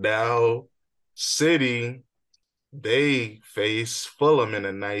 Now, City, they face Fulham in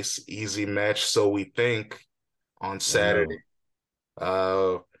a nice, easy match, so we think on I Saturday.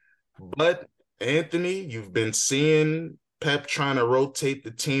 know. Uh, but Anthony, you've been seeing Pep trying to rotate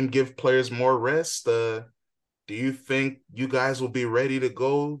the team, give players more rest. Do you think you guys will be ready to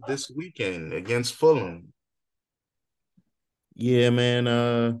go this weekend against Fulham? Yeah,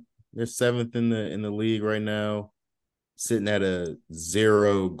 man. They're seventh in the league right now, sitting at a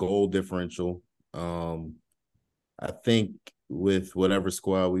 0 goal differential. Um, I think with whatever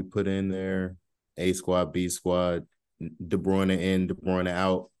squad we put in there, A squad, B squad, De Bruyne in, De Bruyne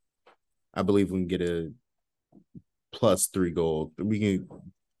out, I believe we can get a +3 goal. We can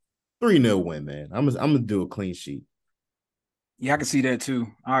 3-0 win, man. I'm gonna do a clean sheet. Yeah, I can see that too.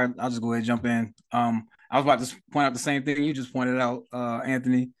 All right, I'll just go ahead and jump in. I was about to point out the same thing you just pointed out,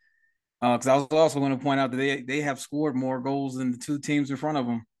 Anthony. Because I was also going to point out that they have scored more goals than the two teams in front of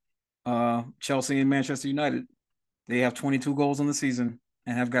them, Chelsea and Manchester United. They have 22 goals on the season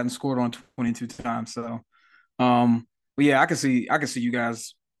and have gotten scored on 22 times. So, but yeah, I can see you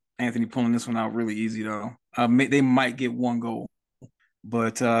guys, Anthony, pulling this one out really easy though. They might get one goal,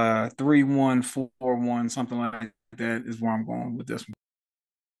 but 3-1, 4-1, something like that is where I'm going with this one.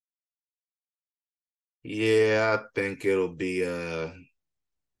 Yeah, I think it'll be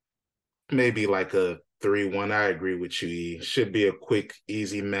maybe like a 3-1. I agree with you. E. Should be a quick,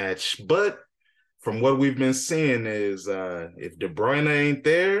 easy match. But from what we've been seeing is if De Bruyne ain't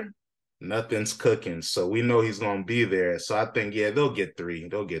there, nothing's cooking. So we know he's gonna be there. So I think yeah, they'll get three.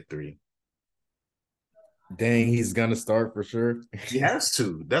 They'll get three. Dang, he's gonna start for sure. He has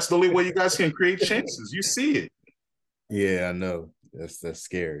to. That's the only way you guys can create chances. You see it. Yeah, I know. That's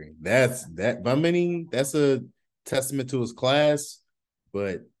scary. I mean, that's a testament to his class,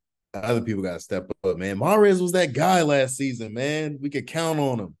 but other people gotta step up, man. Mahrez was that guy last season, man. We could count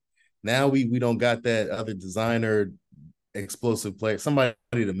on him. Now we don't got that other designer explosive player, somebody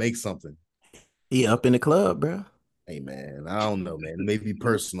to make something. He up in the club, bro. Hey man, I don't know, man. It may be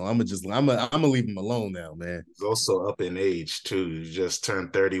personal. I'm gonna leave him alone now, man. He's also up in age too. He just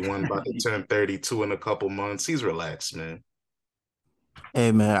turned 31, about to turn 32 in a couple months. He's relaxed, man.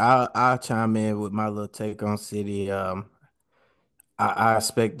 Hey man, I'll chime in with my little take on City. I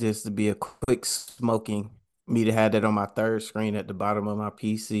expect this to be a quick smoking. Me to have that on my third screen at the bottom of my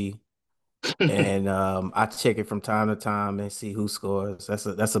PC, and I check it from time to time and see who scores.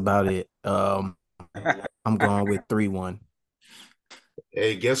 That's about it. I'm going with 3-1.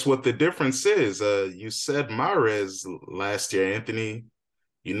 Hey, guess what the difference is? You said Mahrez last year, Anthony.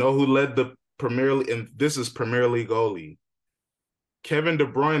 You know who led the Premier League, and this is Premier League goalie. Kevin De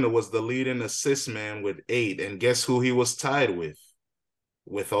Bruyne was the leading assist man with 8, and guess who he was tied with?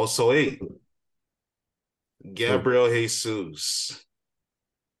 With also 8. Who? Gabriel Jesus.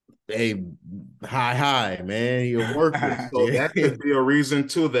 Hey, hi, man. You're worthless. So that could be a reason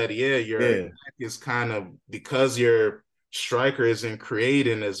too that yeah, your Yeah. attack is kind of because your striker isn't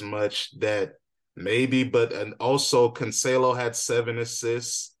creating as much that maybe, but and also Cancelo had 7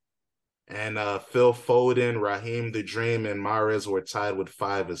 assists, and Phil Foden, Raheem the Dream, and Mahrez were tied with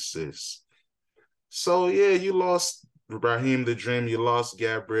 5 assists. So yeah, you lost Raheem the Dream, you lost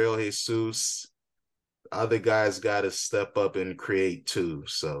Gabriel Jesus. Other guys got to step up and create too.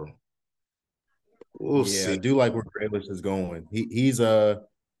 So we'll Yeah, I see. do like where Grealish is going. He's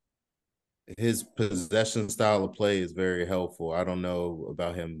his possession style of play is very helpful. I don't know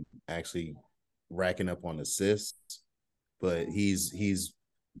about him actually racking up on assists, but he's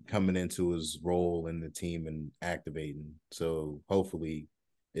coming into his role in the team and activating. So hopefully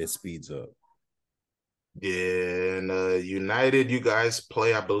it speeds up. Yeah, and United, you guys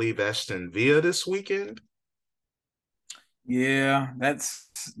play, I believe, Aston Villa this weekend. Yeah, that's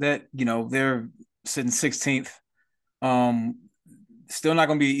that. They're sitting 16th. Um, Still not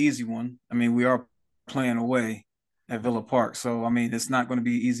going to be an easy one. I mean, we are playing away, at Villa Park. So I mean, it's not going to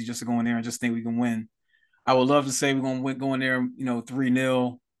be easy just to go in there and just think we can win. I would love to say we're going to go in there,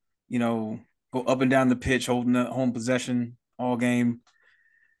 3-0, go up and down the pitch, holding the home possession all game.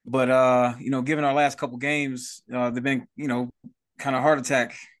 But given our last couple games, they've been, kind of heart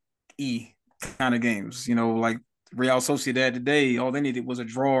attack kind of games. Like Real Sociedad today, all they needed was a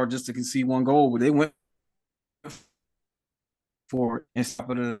draw just to concede one goal, but they went for it in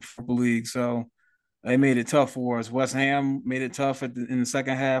top of the league. So they made it tough for us. West Ham made it tough in the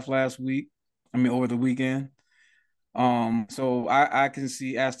second half last week. I mean, over the weekend. So I can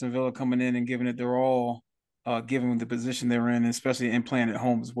see Aston Villa coming in and giving it their all, given the position they're in, especially in playing at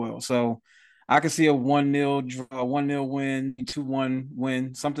home as well. So I can see a 1-0 draw, 1-0 win, 2-1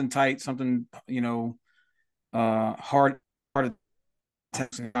 win, something tight, something hard attack.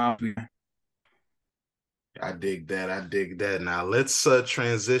 I dig that. I dig that. Now let's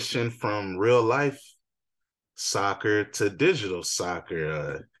transition from real life soccer to digital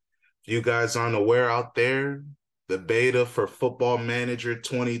soccer. If you guys aren't aware out there, the beta for Football Manager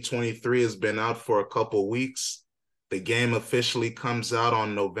 2023 has been out for a couple weeks. The game officially comes out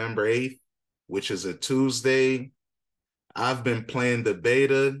on November 8th, which is a Tuesday. I've been playing the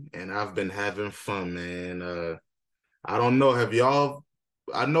beta and I've been having fun, man. I don't know.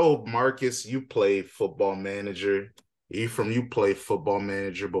 I know, Marcus, you played Football Manager. Ephraim, you played Football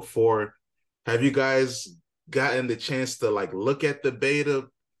Manager before. Have you guys gotten the chance to look at the beta,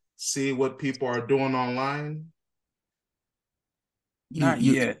 see what people are doing online? Not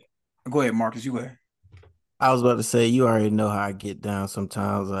yet. Go ahead, Marcus. You go ahead. I was about to say, you already know how I get down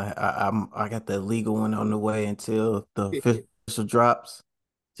sometimes. I got the legal one on the way until the official drops,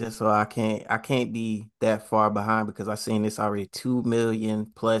 just so I can't be that far behind because I seen this already 2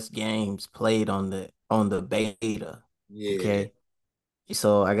 million plus games played on the beta. Yeah. Okay.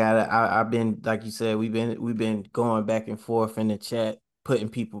 So I've been, like you said, we've been going back and forth in the chat,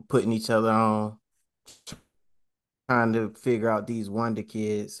 putting each other on, trying to figure out these wonder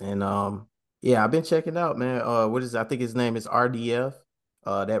kids. And yeah, I've been checking out, man. What is it? I think his name is RDF.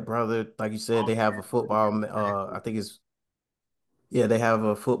 That brother, like you said, they have a football I think it's yeah, they have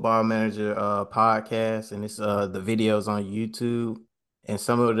a football manager podcast, and it's the videos on YouTube, and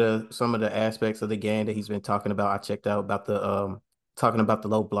some of the aspects of the game that he's been talking about. I checked out about the talking about the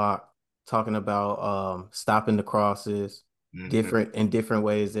low block, talking about stopping the crosses, different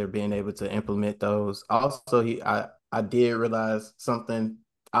ways they're being able to implement those. Also, I did realize something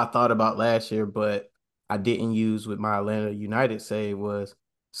I thought about last year, but I didn't use with my Atlanta United save was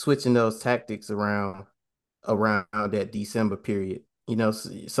switching those tactics around that December period.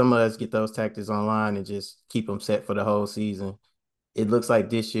 Some of us get those tactics online and just keep them set for the whole season. It looks like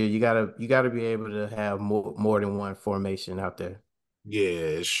this year you gotta be able to have more than one formation out there. Yeah,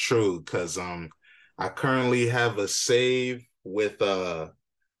 it's true because I currently have a save with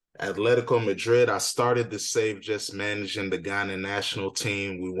Atletico Madrid. I started the save just managing the Ghana national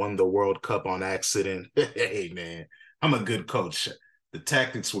team. We won the World Cup on accident. Hey man, I'm a good coach. The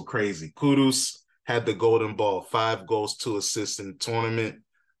tactics were crazy. Kudus had the golden ball, 5 goals, 2 assists in the tournament.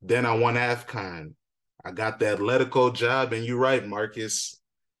 Then I won AFCON. I got the Atletico job, and you're right, Marcus.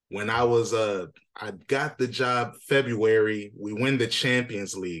 When I got the job February, we win the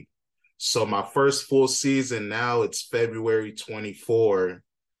Champions League. So my first full season now, it's February 24,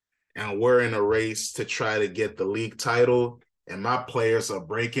 and we're in a race to try to get the league title. And my players are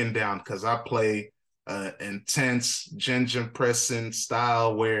breaking down because I play intense ginger pressing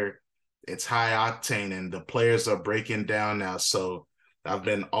style where it's high octane, and the players are breaking down now. So I've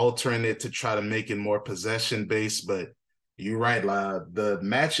been altering it to try to make it more possession based, but you're right. The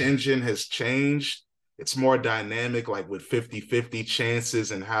match engine has changed. It's more dynamic, like with 50-50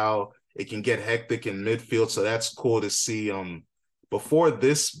 chances and how it can get hectic in midfield. So that's cool to see. Before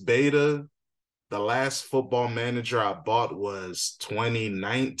this beta, the last Football Manager I bought was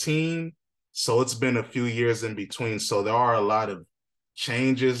 2019. So it's been a few years in between. So there are a lot of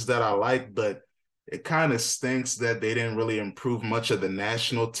changes that I like, but it kind of stinks that they didn't really improve much of the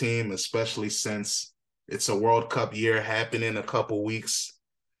national team, especially since it's a World Cup year happening a couple weeks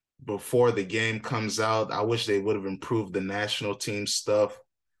before the game comes out. I wish they would have improved the national team stuff.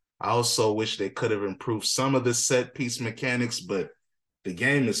 I also wish they could have improved some of the set piece mechanics, but the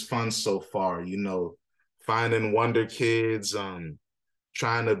game is fun so far, finding wonder kids,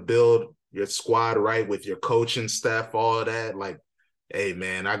 trying to build your squad right with your coaching staff, all that. Like, hey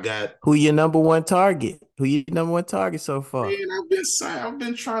man, Who your number one target? Who your number one target so far? Man, I've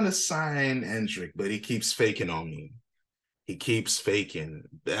been trying to sign Hendrick, but he keeps faking on me. He keeps faking.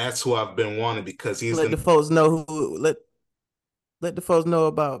 That's who I've been wanting because he's Let the folks know who. let the folks know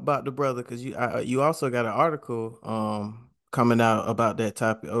about the brother, because you also got an article coming out about that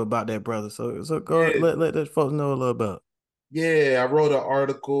topic, about that brother. So go Yeah, let the folks know a little about. yeah, I wrote an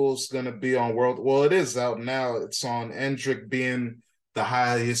article. It's gonna be on World. Well, it is out now. It's on Endrick being the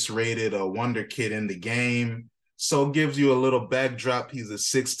highest rated wonder kid in the game. So it gives you a little backdrop. He's a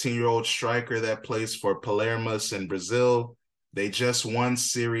 16-year-old striker that plays for Palermas in Brazil. They just won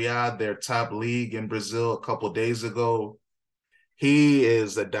Serie A, their top league in Brazil, a couple days ago. He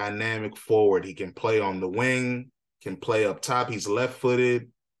is a dynamic forward. He can play on the wing, can play up top. He's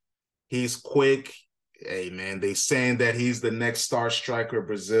left-footed. He's quick. Hey, man, they saying that he's the next star striker of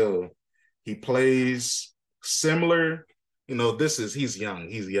Brazil. He plays similar. He's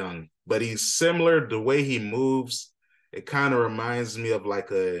young, but he's similar. The way he moves, it kind of reminds me of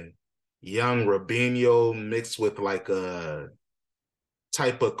like a young Robinho mixed with like a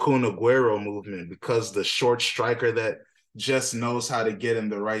type of Kun Aguero movement, because the short striker that just knows how to get in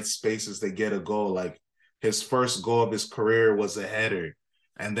the right spaces to get a goal. Like his first goal of his career was a header.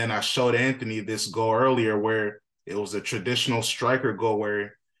 And then I showed Anthony this goal earlier where it was a traditional striker goal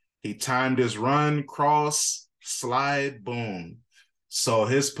where he timed his run, cross, slide, boom. So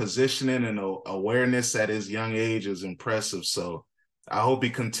his positioning and awareness at his young age is impressive. So I hope he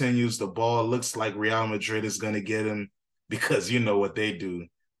continues the ball. It looks like Real Madrid is going to get him, because you know what they do.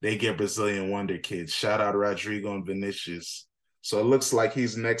 They get Brazilian wonder kids. Shout out Rodrigo and Vinicius. So it looks like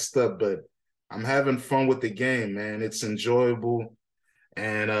he's next up, but I'm having fun with the game, man. It's enjoyable.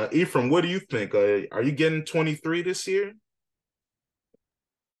 And Ephraim, what do you think? Are you getting 23 this year?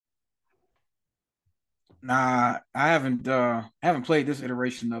 Nah, I haven't played this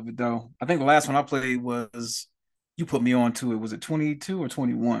iteration of it though. I think the last one I played was you put me on to it. Was it 22 or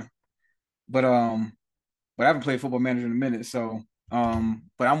 21? But but I haven't played Football Manager in a minute, so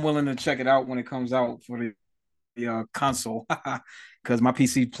but I'm willing to check it out when it comes out for the console, because my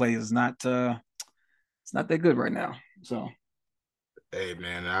PC play is not it's not that good right now. So Hey,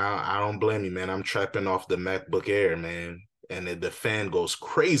 man, I don't blame you, man. I'm trapping off the MacBook Air, man. And the fan goes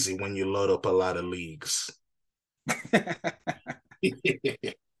crazy when you load up a lot of leagues.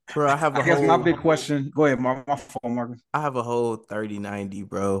 Bro, I guess my big question. Go ahead, my phone, Marcus. I have a whole 3090,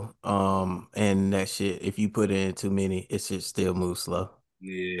 bro. And that shit, if you put in too many, it should still move slow.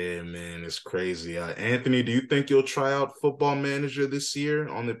 Yeah, man, it's crazy. Anthony, do you think you'll try out Football Manager this year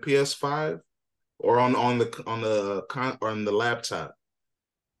on the PS5 or on the laptop?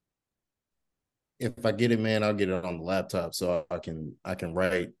 If I get it, man, I'll get it on the laptop so I can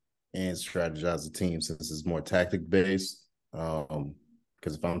write and strategize the team since it's more tactic based.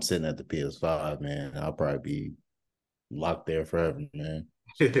 Because if I'm sitting at the PS5, man, I'll probably be locked there forever, man.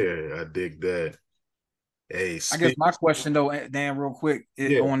 Yeah, I dig that. Hey, I guess my question though, Dan, real quick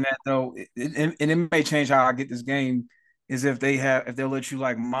yeah, on that though, and it may change how I get this game, is if they'll let you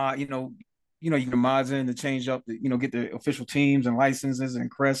like mod, you can mods in to change up, get the official teams and licenses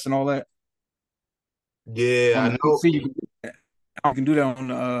and crests and all that yeah, on I the know. PC. You can, you can do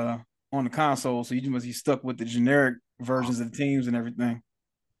that on the console, so you must be stuck with the generic versions of the teams and everything.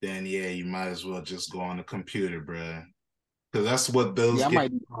 Then yeah, you might as well just go on the computer, bro. Because that's what those Yeah, I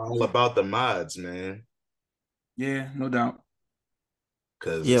games might. are all about, the mods, man. Yeah, no doubt.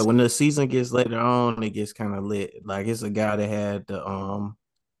 Because Yeah, it's when the season gets later on, it gets kind of lit. Like it's a guy that had the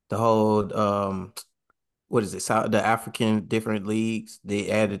whole what is it? The African different leagues. They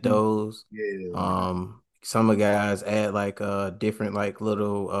added those. yeah, man. Some of the guys add like different like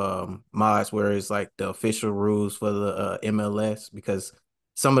little mods where it's like the official rules for the MLS, because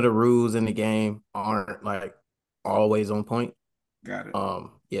some of the rules in the game aren't like always on point. Got it.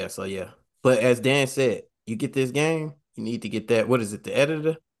 Yeah, so yeah. But as Dan said, you get this game, you need to get that. What is it? The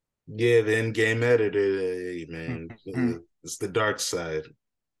editor? Yeah, the in-game editor, hey, man. Mhm. It's the dark side.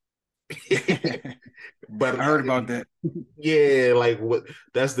 I But heard about that. yeah, like what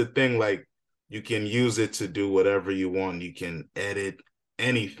that's the thing. Like you can use it to do whatever you want. You can edit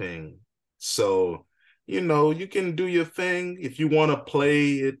anything. So, you can do your thing. If you want to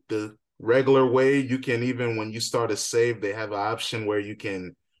play it the regular way, you can, even when you start a save, they have an option where you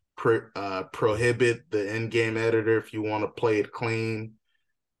can prohibit the in-game editor if you want to play it clean.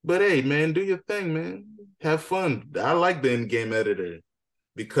 But hey, man, do your thing, man. Have fun. I like the in-game editor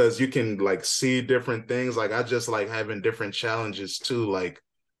because you can like see different things. Like I just like having different challenges too, like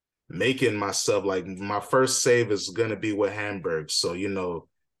making myself, like my first save is gonna be with Hamburg. So,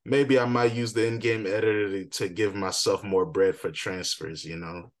 maybe I might use the in-game editor to give myself more bread for transfers.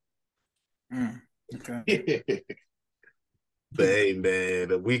 Okay. But hey, man,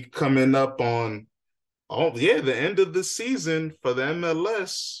 the week coming up on, oh yeah, the end of the season for the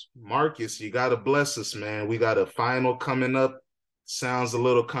MLS. Marcus, you gotta bless us, man. We got a final coming up Sounds a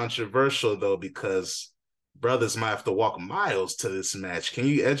little controversial though, because brothers might have to walk miles to this match. Can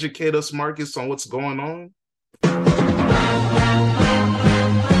you educate us, Marcus, on what's going on?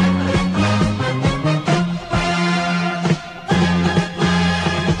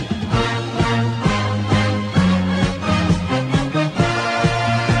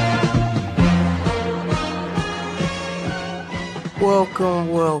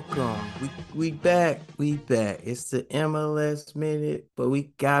 Welcome. We back. It's the MLS minute, but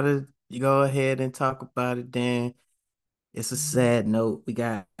we gotta go ahead and talk about it, Dan. It's a sad note. We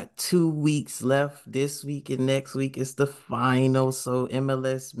got 2 weeks left this week and next week. It's the final, so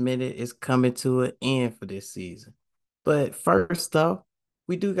MLS minute is coming to an end for this season. But first off,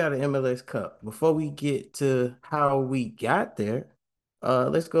 we do got an MLS Cup. Before we get to how we got there,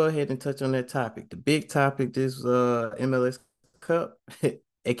 let's go ahead and touch on that topic. The big topic this MLS Cup,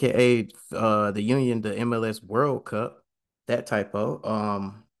 aka the Union, the MLS World Cup, that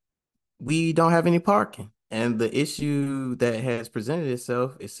typo. We don't have any parking. And the issue that has presented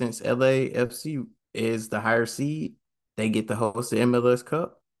itself is since LAFC is the higher seed, they get to host the MLS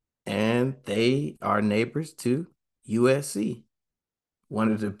Cup, and they are neighbors to USC,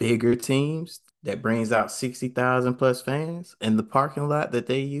 one of the bigger teams that brings out 60,000 plus fans, and the parking lot that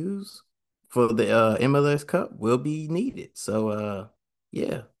they use for the MLS Cup will be needed. So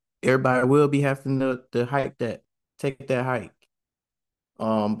yeah, everybody will be having to hike that, take that hike.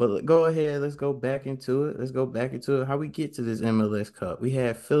 But go ahead, let's go back into it. How we get to this MLS Cup. We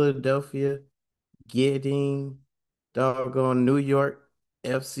had Philadelphia getting doggone New York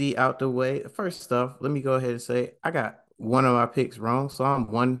FC out the way. First off, let me go ahead and say I got one of my picks wrong. So I'm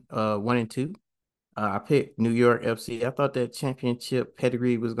 1-2. I picked New York FC. I thought that championship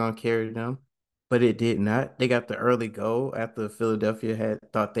pedigree was gonna carry them, but it did not. They got the early goal after Philadelphia had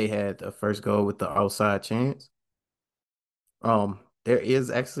thought they had the first goal with the offside chance. There is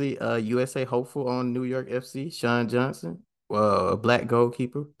actually a USA hopeful on New York FC, Sean Johnson, a black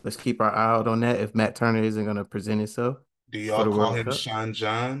goalkeeper. Let's keep our eye out on that if Matt Turner isn't going to present himself Do for y'all the call World him Cup. Sean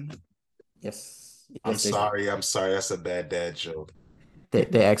John? Yes, I'm yes, they do. sorry. I'm sorry. That's a bad dad joke.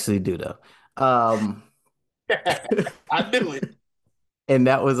 They actually do though. Um, I knew it. and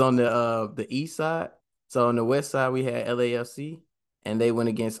that was on the east side. So on the west side we had LAFC, and they went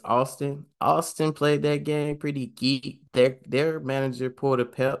against Austin. Austin played that game pretty geek. Their manager pulled a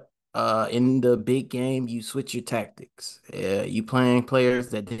pep. In the big game, you switch your tactics. You playing players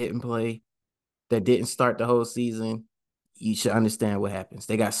that didn't play, that didn't start the whole season. You should understand what happens.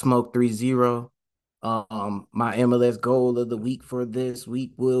 They got smoked 3-0. My MLS goal of the week for this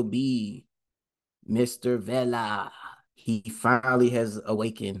week will be Mr. Vela. He finally has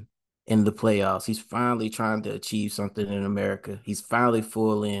awakened in the playoffs. He's finally trying to achieve something in America. He's finally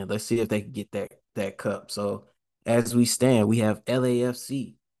full in. Let's see if they can get that cup. So as we stand, we have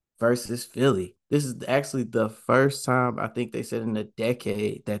LAFC versus Philly. This is actually the first time I think they said in a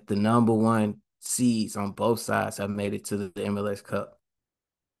decade that the number one seeds on both sides have made it to the MLS Cup.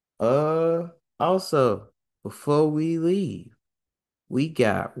 Uh, Also, before we leave, we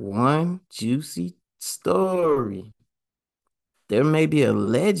got one juicy story. There may be a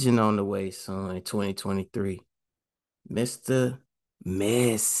legend on the way soon in 2023. Mr.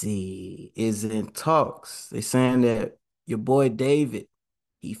 Messi is in talks. They saying that your boy David,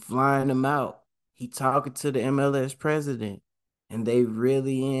 he flying him out. He talking to the MLS president, and they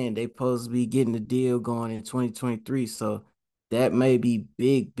really in. They supposed to be getting the deal going in 2023. So that may be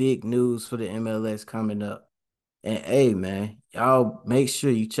big news for the MLS coming up. And hey, man, y'all make sure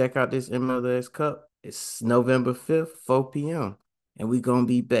you check out this MLS Cup. It's November 5th, 4 p.m. And we're going to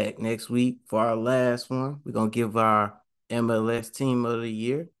be back next week for our last one. We're going to give our MLS Team of the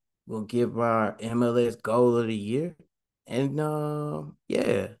Year. We'll give our MLS Goal of the Year. And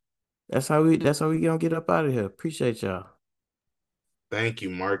yeah, that's how we going to get up out of here. Appreciate y'all. Thank you,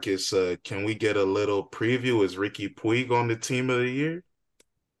 Marcus. Can we get a little preview? Is Ricky Puig on the team of the year?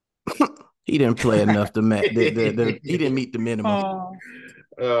 He didn't play enough to match. He didn't meet the minimum.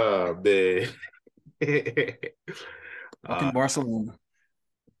 Oh, man. Fucking Barcelona.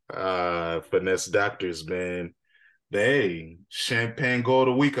 Finesse doctors, man. Hey, champagne goal of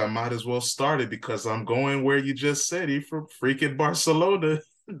the week. I might as well start it because I'm going where you just said. He from freaking Barcelona.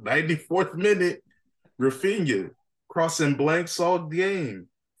 94th minute. Rafinha crossing blanks all game.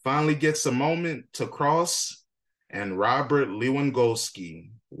 Finally gets a moment to cross. And Robert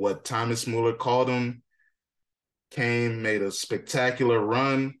Lewandowski, what Thomas Muller called him, came, made a spectacular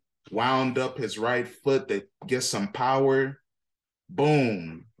run, wound up his right foot to get some power.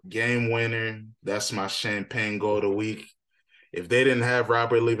 Boom. Game winner. That's my champagne goal of the week. if they didn't have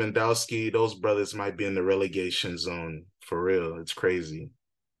Robert Lewandowski, those brothers might be in the relegation zone for real. It's crazy.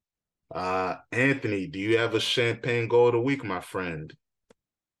 Anthony, do you have a champagne goal of the week, my friend?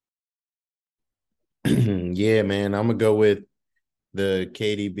 Yeah, man. I'm gonna go with the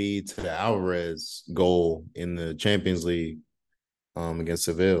KDB to the Alvarez goal in the Champions League against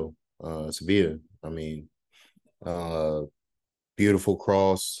Sevilla. I mean, uh beautiful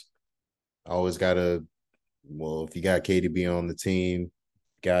cross. Always gotta if you got KDB on the team,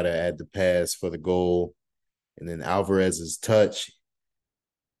 gotta add the pass for the goal. And then Alvarez's touch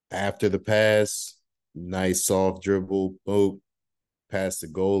after the pass, nice soft dribble, boop, past the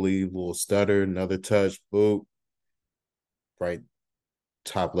goalie, little stutter, another touch, boop, right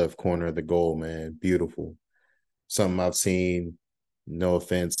top left corner of the goal, man. Beautiful. Something I've seen, no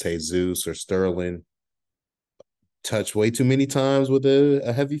offense, Jesus or Sterling, touch way too many times with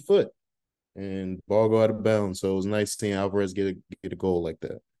a heavy foot and ball go out of bounds. So it was nice seeing Alvarez get a goal like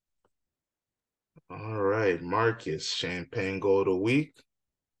that. All right, Marcus, champagne goal of the week.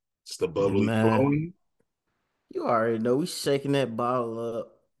 It's the Hey, bubbly man, flowing. you already know we shaking that bottle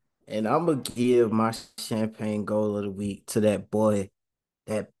up, and I'm gonna give my champagne goal of the week to that boy,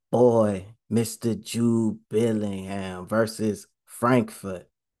 Mr. Jude Bellingham versus Frankfurt.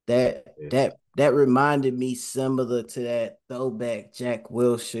 That reminded me similar to that throwback Jack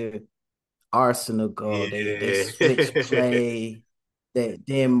Wilshere Arsenal goal. They Yeah. switch play. That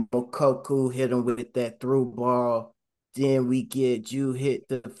then Mokoku hit him with that through ball. Then we get you hit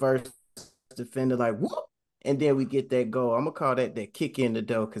the first defender like whoop, and then we get that goal. I'm gonna call that kick in the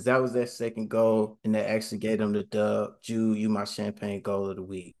dough because that was that second goal, and that actually gave them the dub. Jude, you my champagne goal of the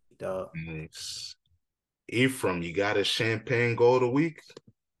week, dog. Nice. Ephraim, you got a champagne goal of the week?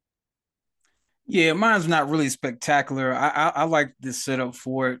 Yeah, mine's not really spectacular. I like this setup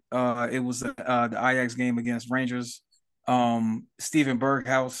for it. It was the Ajax game against Rangers. Steven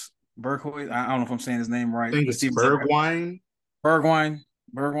Berghuis. I don't know if I'm saying his name I right, think but it's Steven Bergwijn. Bergwijn.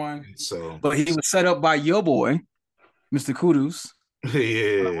 So, But he was set up by your boy, Mr. Kudus.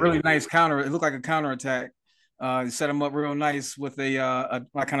 yeah. Really nice counter. It looked like a counter attack. He set him up real nice with a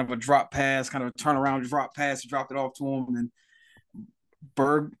like kind of a drop pass, kind of a turnaround drop pass. He dropped it off to him, and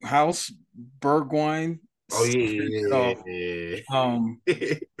Bergwijn Oh, finished it off. yeah.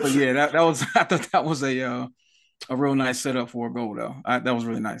 But yeah, that was I thought that was a real nice setup for a goal though. That was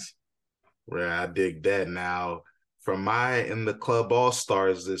really nice. I dig that. Now, for my in the club all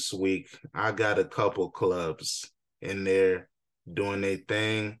stars this week, I got a couple clubs in there doing their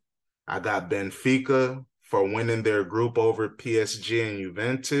thing. I got Benfica for winning their group over PSG and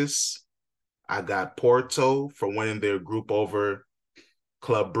Juventus. I got Porto for winning their group over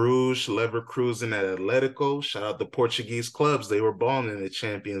Club Bruges, Leverkusen, and Atletico. Shout out the Portuguese clubs. They were balling in the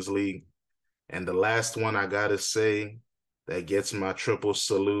Champions League. And the last one I got to say that gets my triple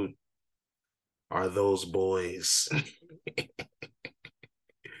salute are those boys.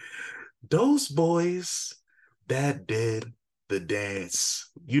 Those boys that did the dance.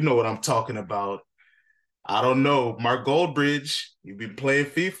 You know what I'm talking about. I don't know. Mark Goldbridge, you've been playing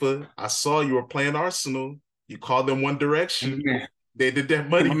FIFA. I saw you were playing Arsenal. You called them One Direction. Yeah, They did that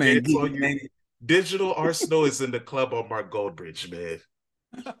my money man, dance on Geek, you. Digital Arsenal is in the club on Mark Goldbridge, man.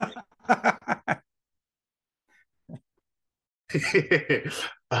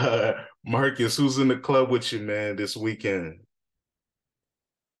 uh, Marcus, who's in the club with you, man, this weekend?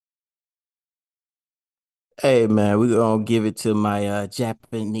 Hey man, we're gonna give it to my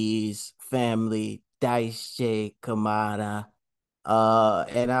Japanese family, Daisuke Kamada.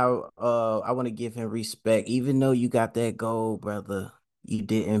 And I want to give him respect, even though you got that goal, brother. You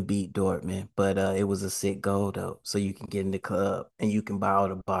didn't beat Dortmund, but it was a sick goal though, so you can get in the club and you can buy all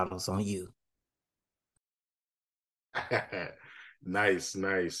the bottles on you. Nice,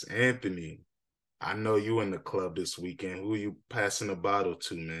 nice. Anthony, I know you in the club this weekend. Who are you passing the bottle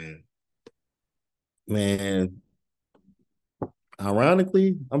to, man? Man,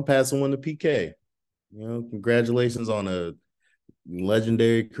 ironically, I'm passing one to PK. Congratulations on a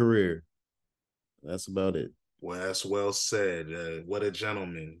legendary career. That's about it. Well, that's well said. What a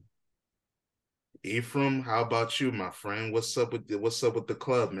gentleman. Ephraim, how about you, my friend? What's up with the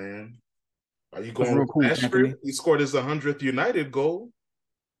club, man? Are you That's going real with cool, Rashford? Anthony. He scored his 100th United goal.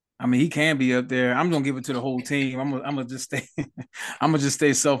 I mean, he can be up there. I'm gonna give it to the whole team. I'm gonna just stay. I'm gonna just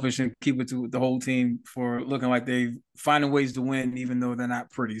stay selfish and keep it to the whole team for looking like they finding ways to win, even though they're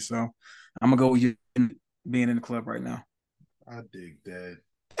not pretty. So I'm gonna go with you being in the club right now. I dig that.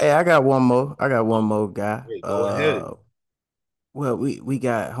 Hey, I got one more. I got one more guy. Hey, go ahead. Well, we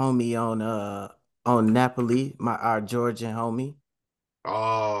got homie on Napoli, our Georgian homie.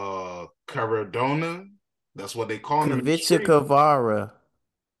 Caradona. That's what they call him in the Kvicha street. Kavara.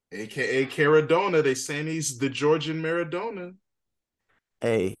 AKA Caradona. They saying he's the Georgian Maradona.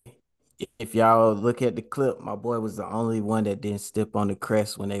 Hey, if y'all look at the clip, my boy was the only one that didn't step on the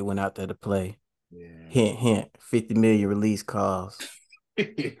crest when they went out there to play. Yeah. Hint, hint. 50 million release calls.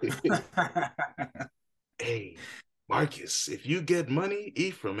 Hey, Marcus, if you get money,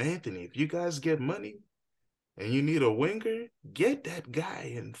 Ephraim, Anthony, if you guys get money and you need a winger, get that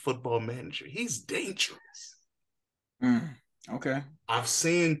guy in Football Manager. He's dangerous. Okay. I've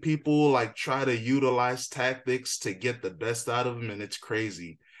seen people like try to utilize tactics to get the best out of him, and it's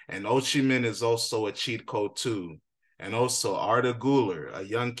crazy. And Ochimin is also a cheat code too. And also Arda Guler, a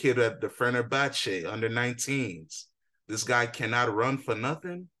young kid at the Fenerbahce under 19s. This guy cannot run for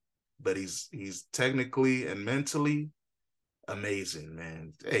nothing, but he's technically and mentally amazing,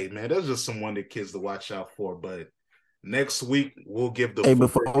 man. Hey, man, that's just some Wonder Kids to watch out for. But next week we'll give the Hey, full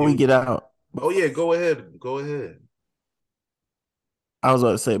before we review. get out, Oh yeah, go ahead. Go ahead. I was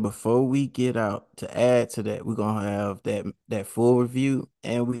about to say before we get out, to add to that, we're gonna have that full review,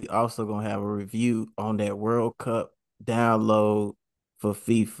 and we also gonna have a review on that World Cup download for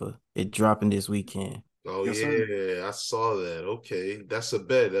FIFA. It dropping this weekend. Oh Yes, sir. yeah, I saw that. Okay, that's a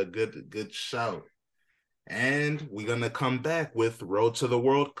bet. A good shout. And we're gonna come back with Road to the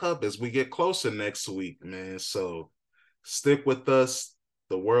World Cup as we get closer next week, man. So stick with us.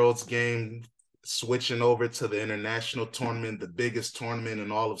 The World's Game switching over to the international tournament, the biggest tournament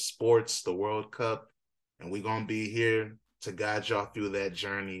in all of sports, the World Cup. And we're gonna be here to guide y'all through that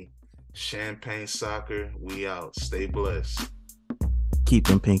journey. Champagne Soccer, we out. Stay blessed. Keep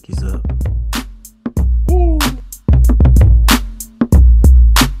them pinkies up.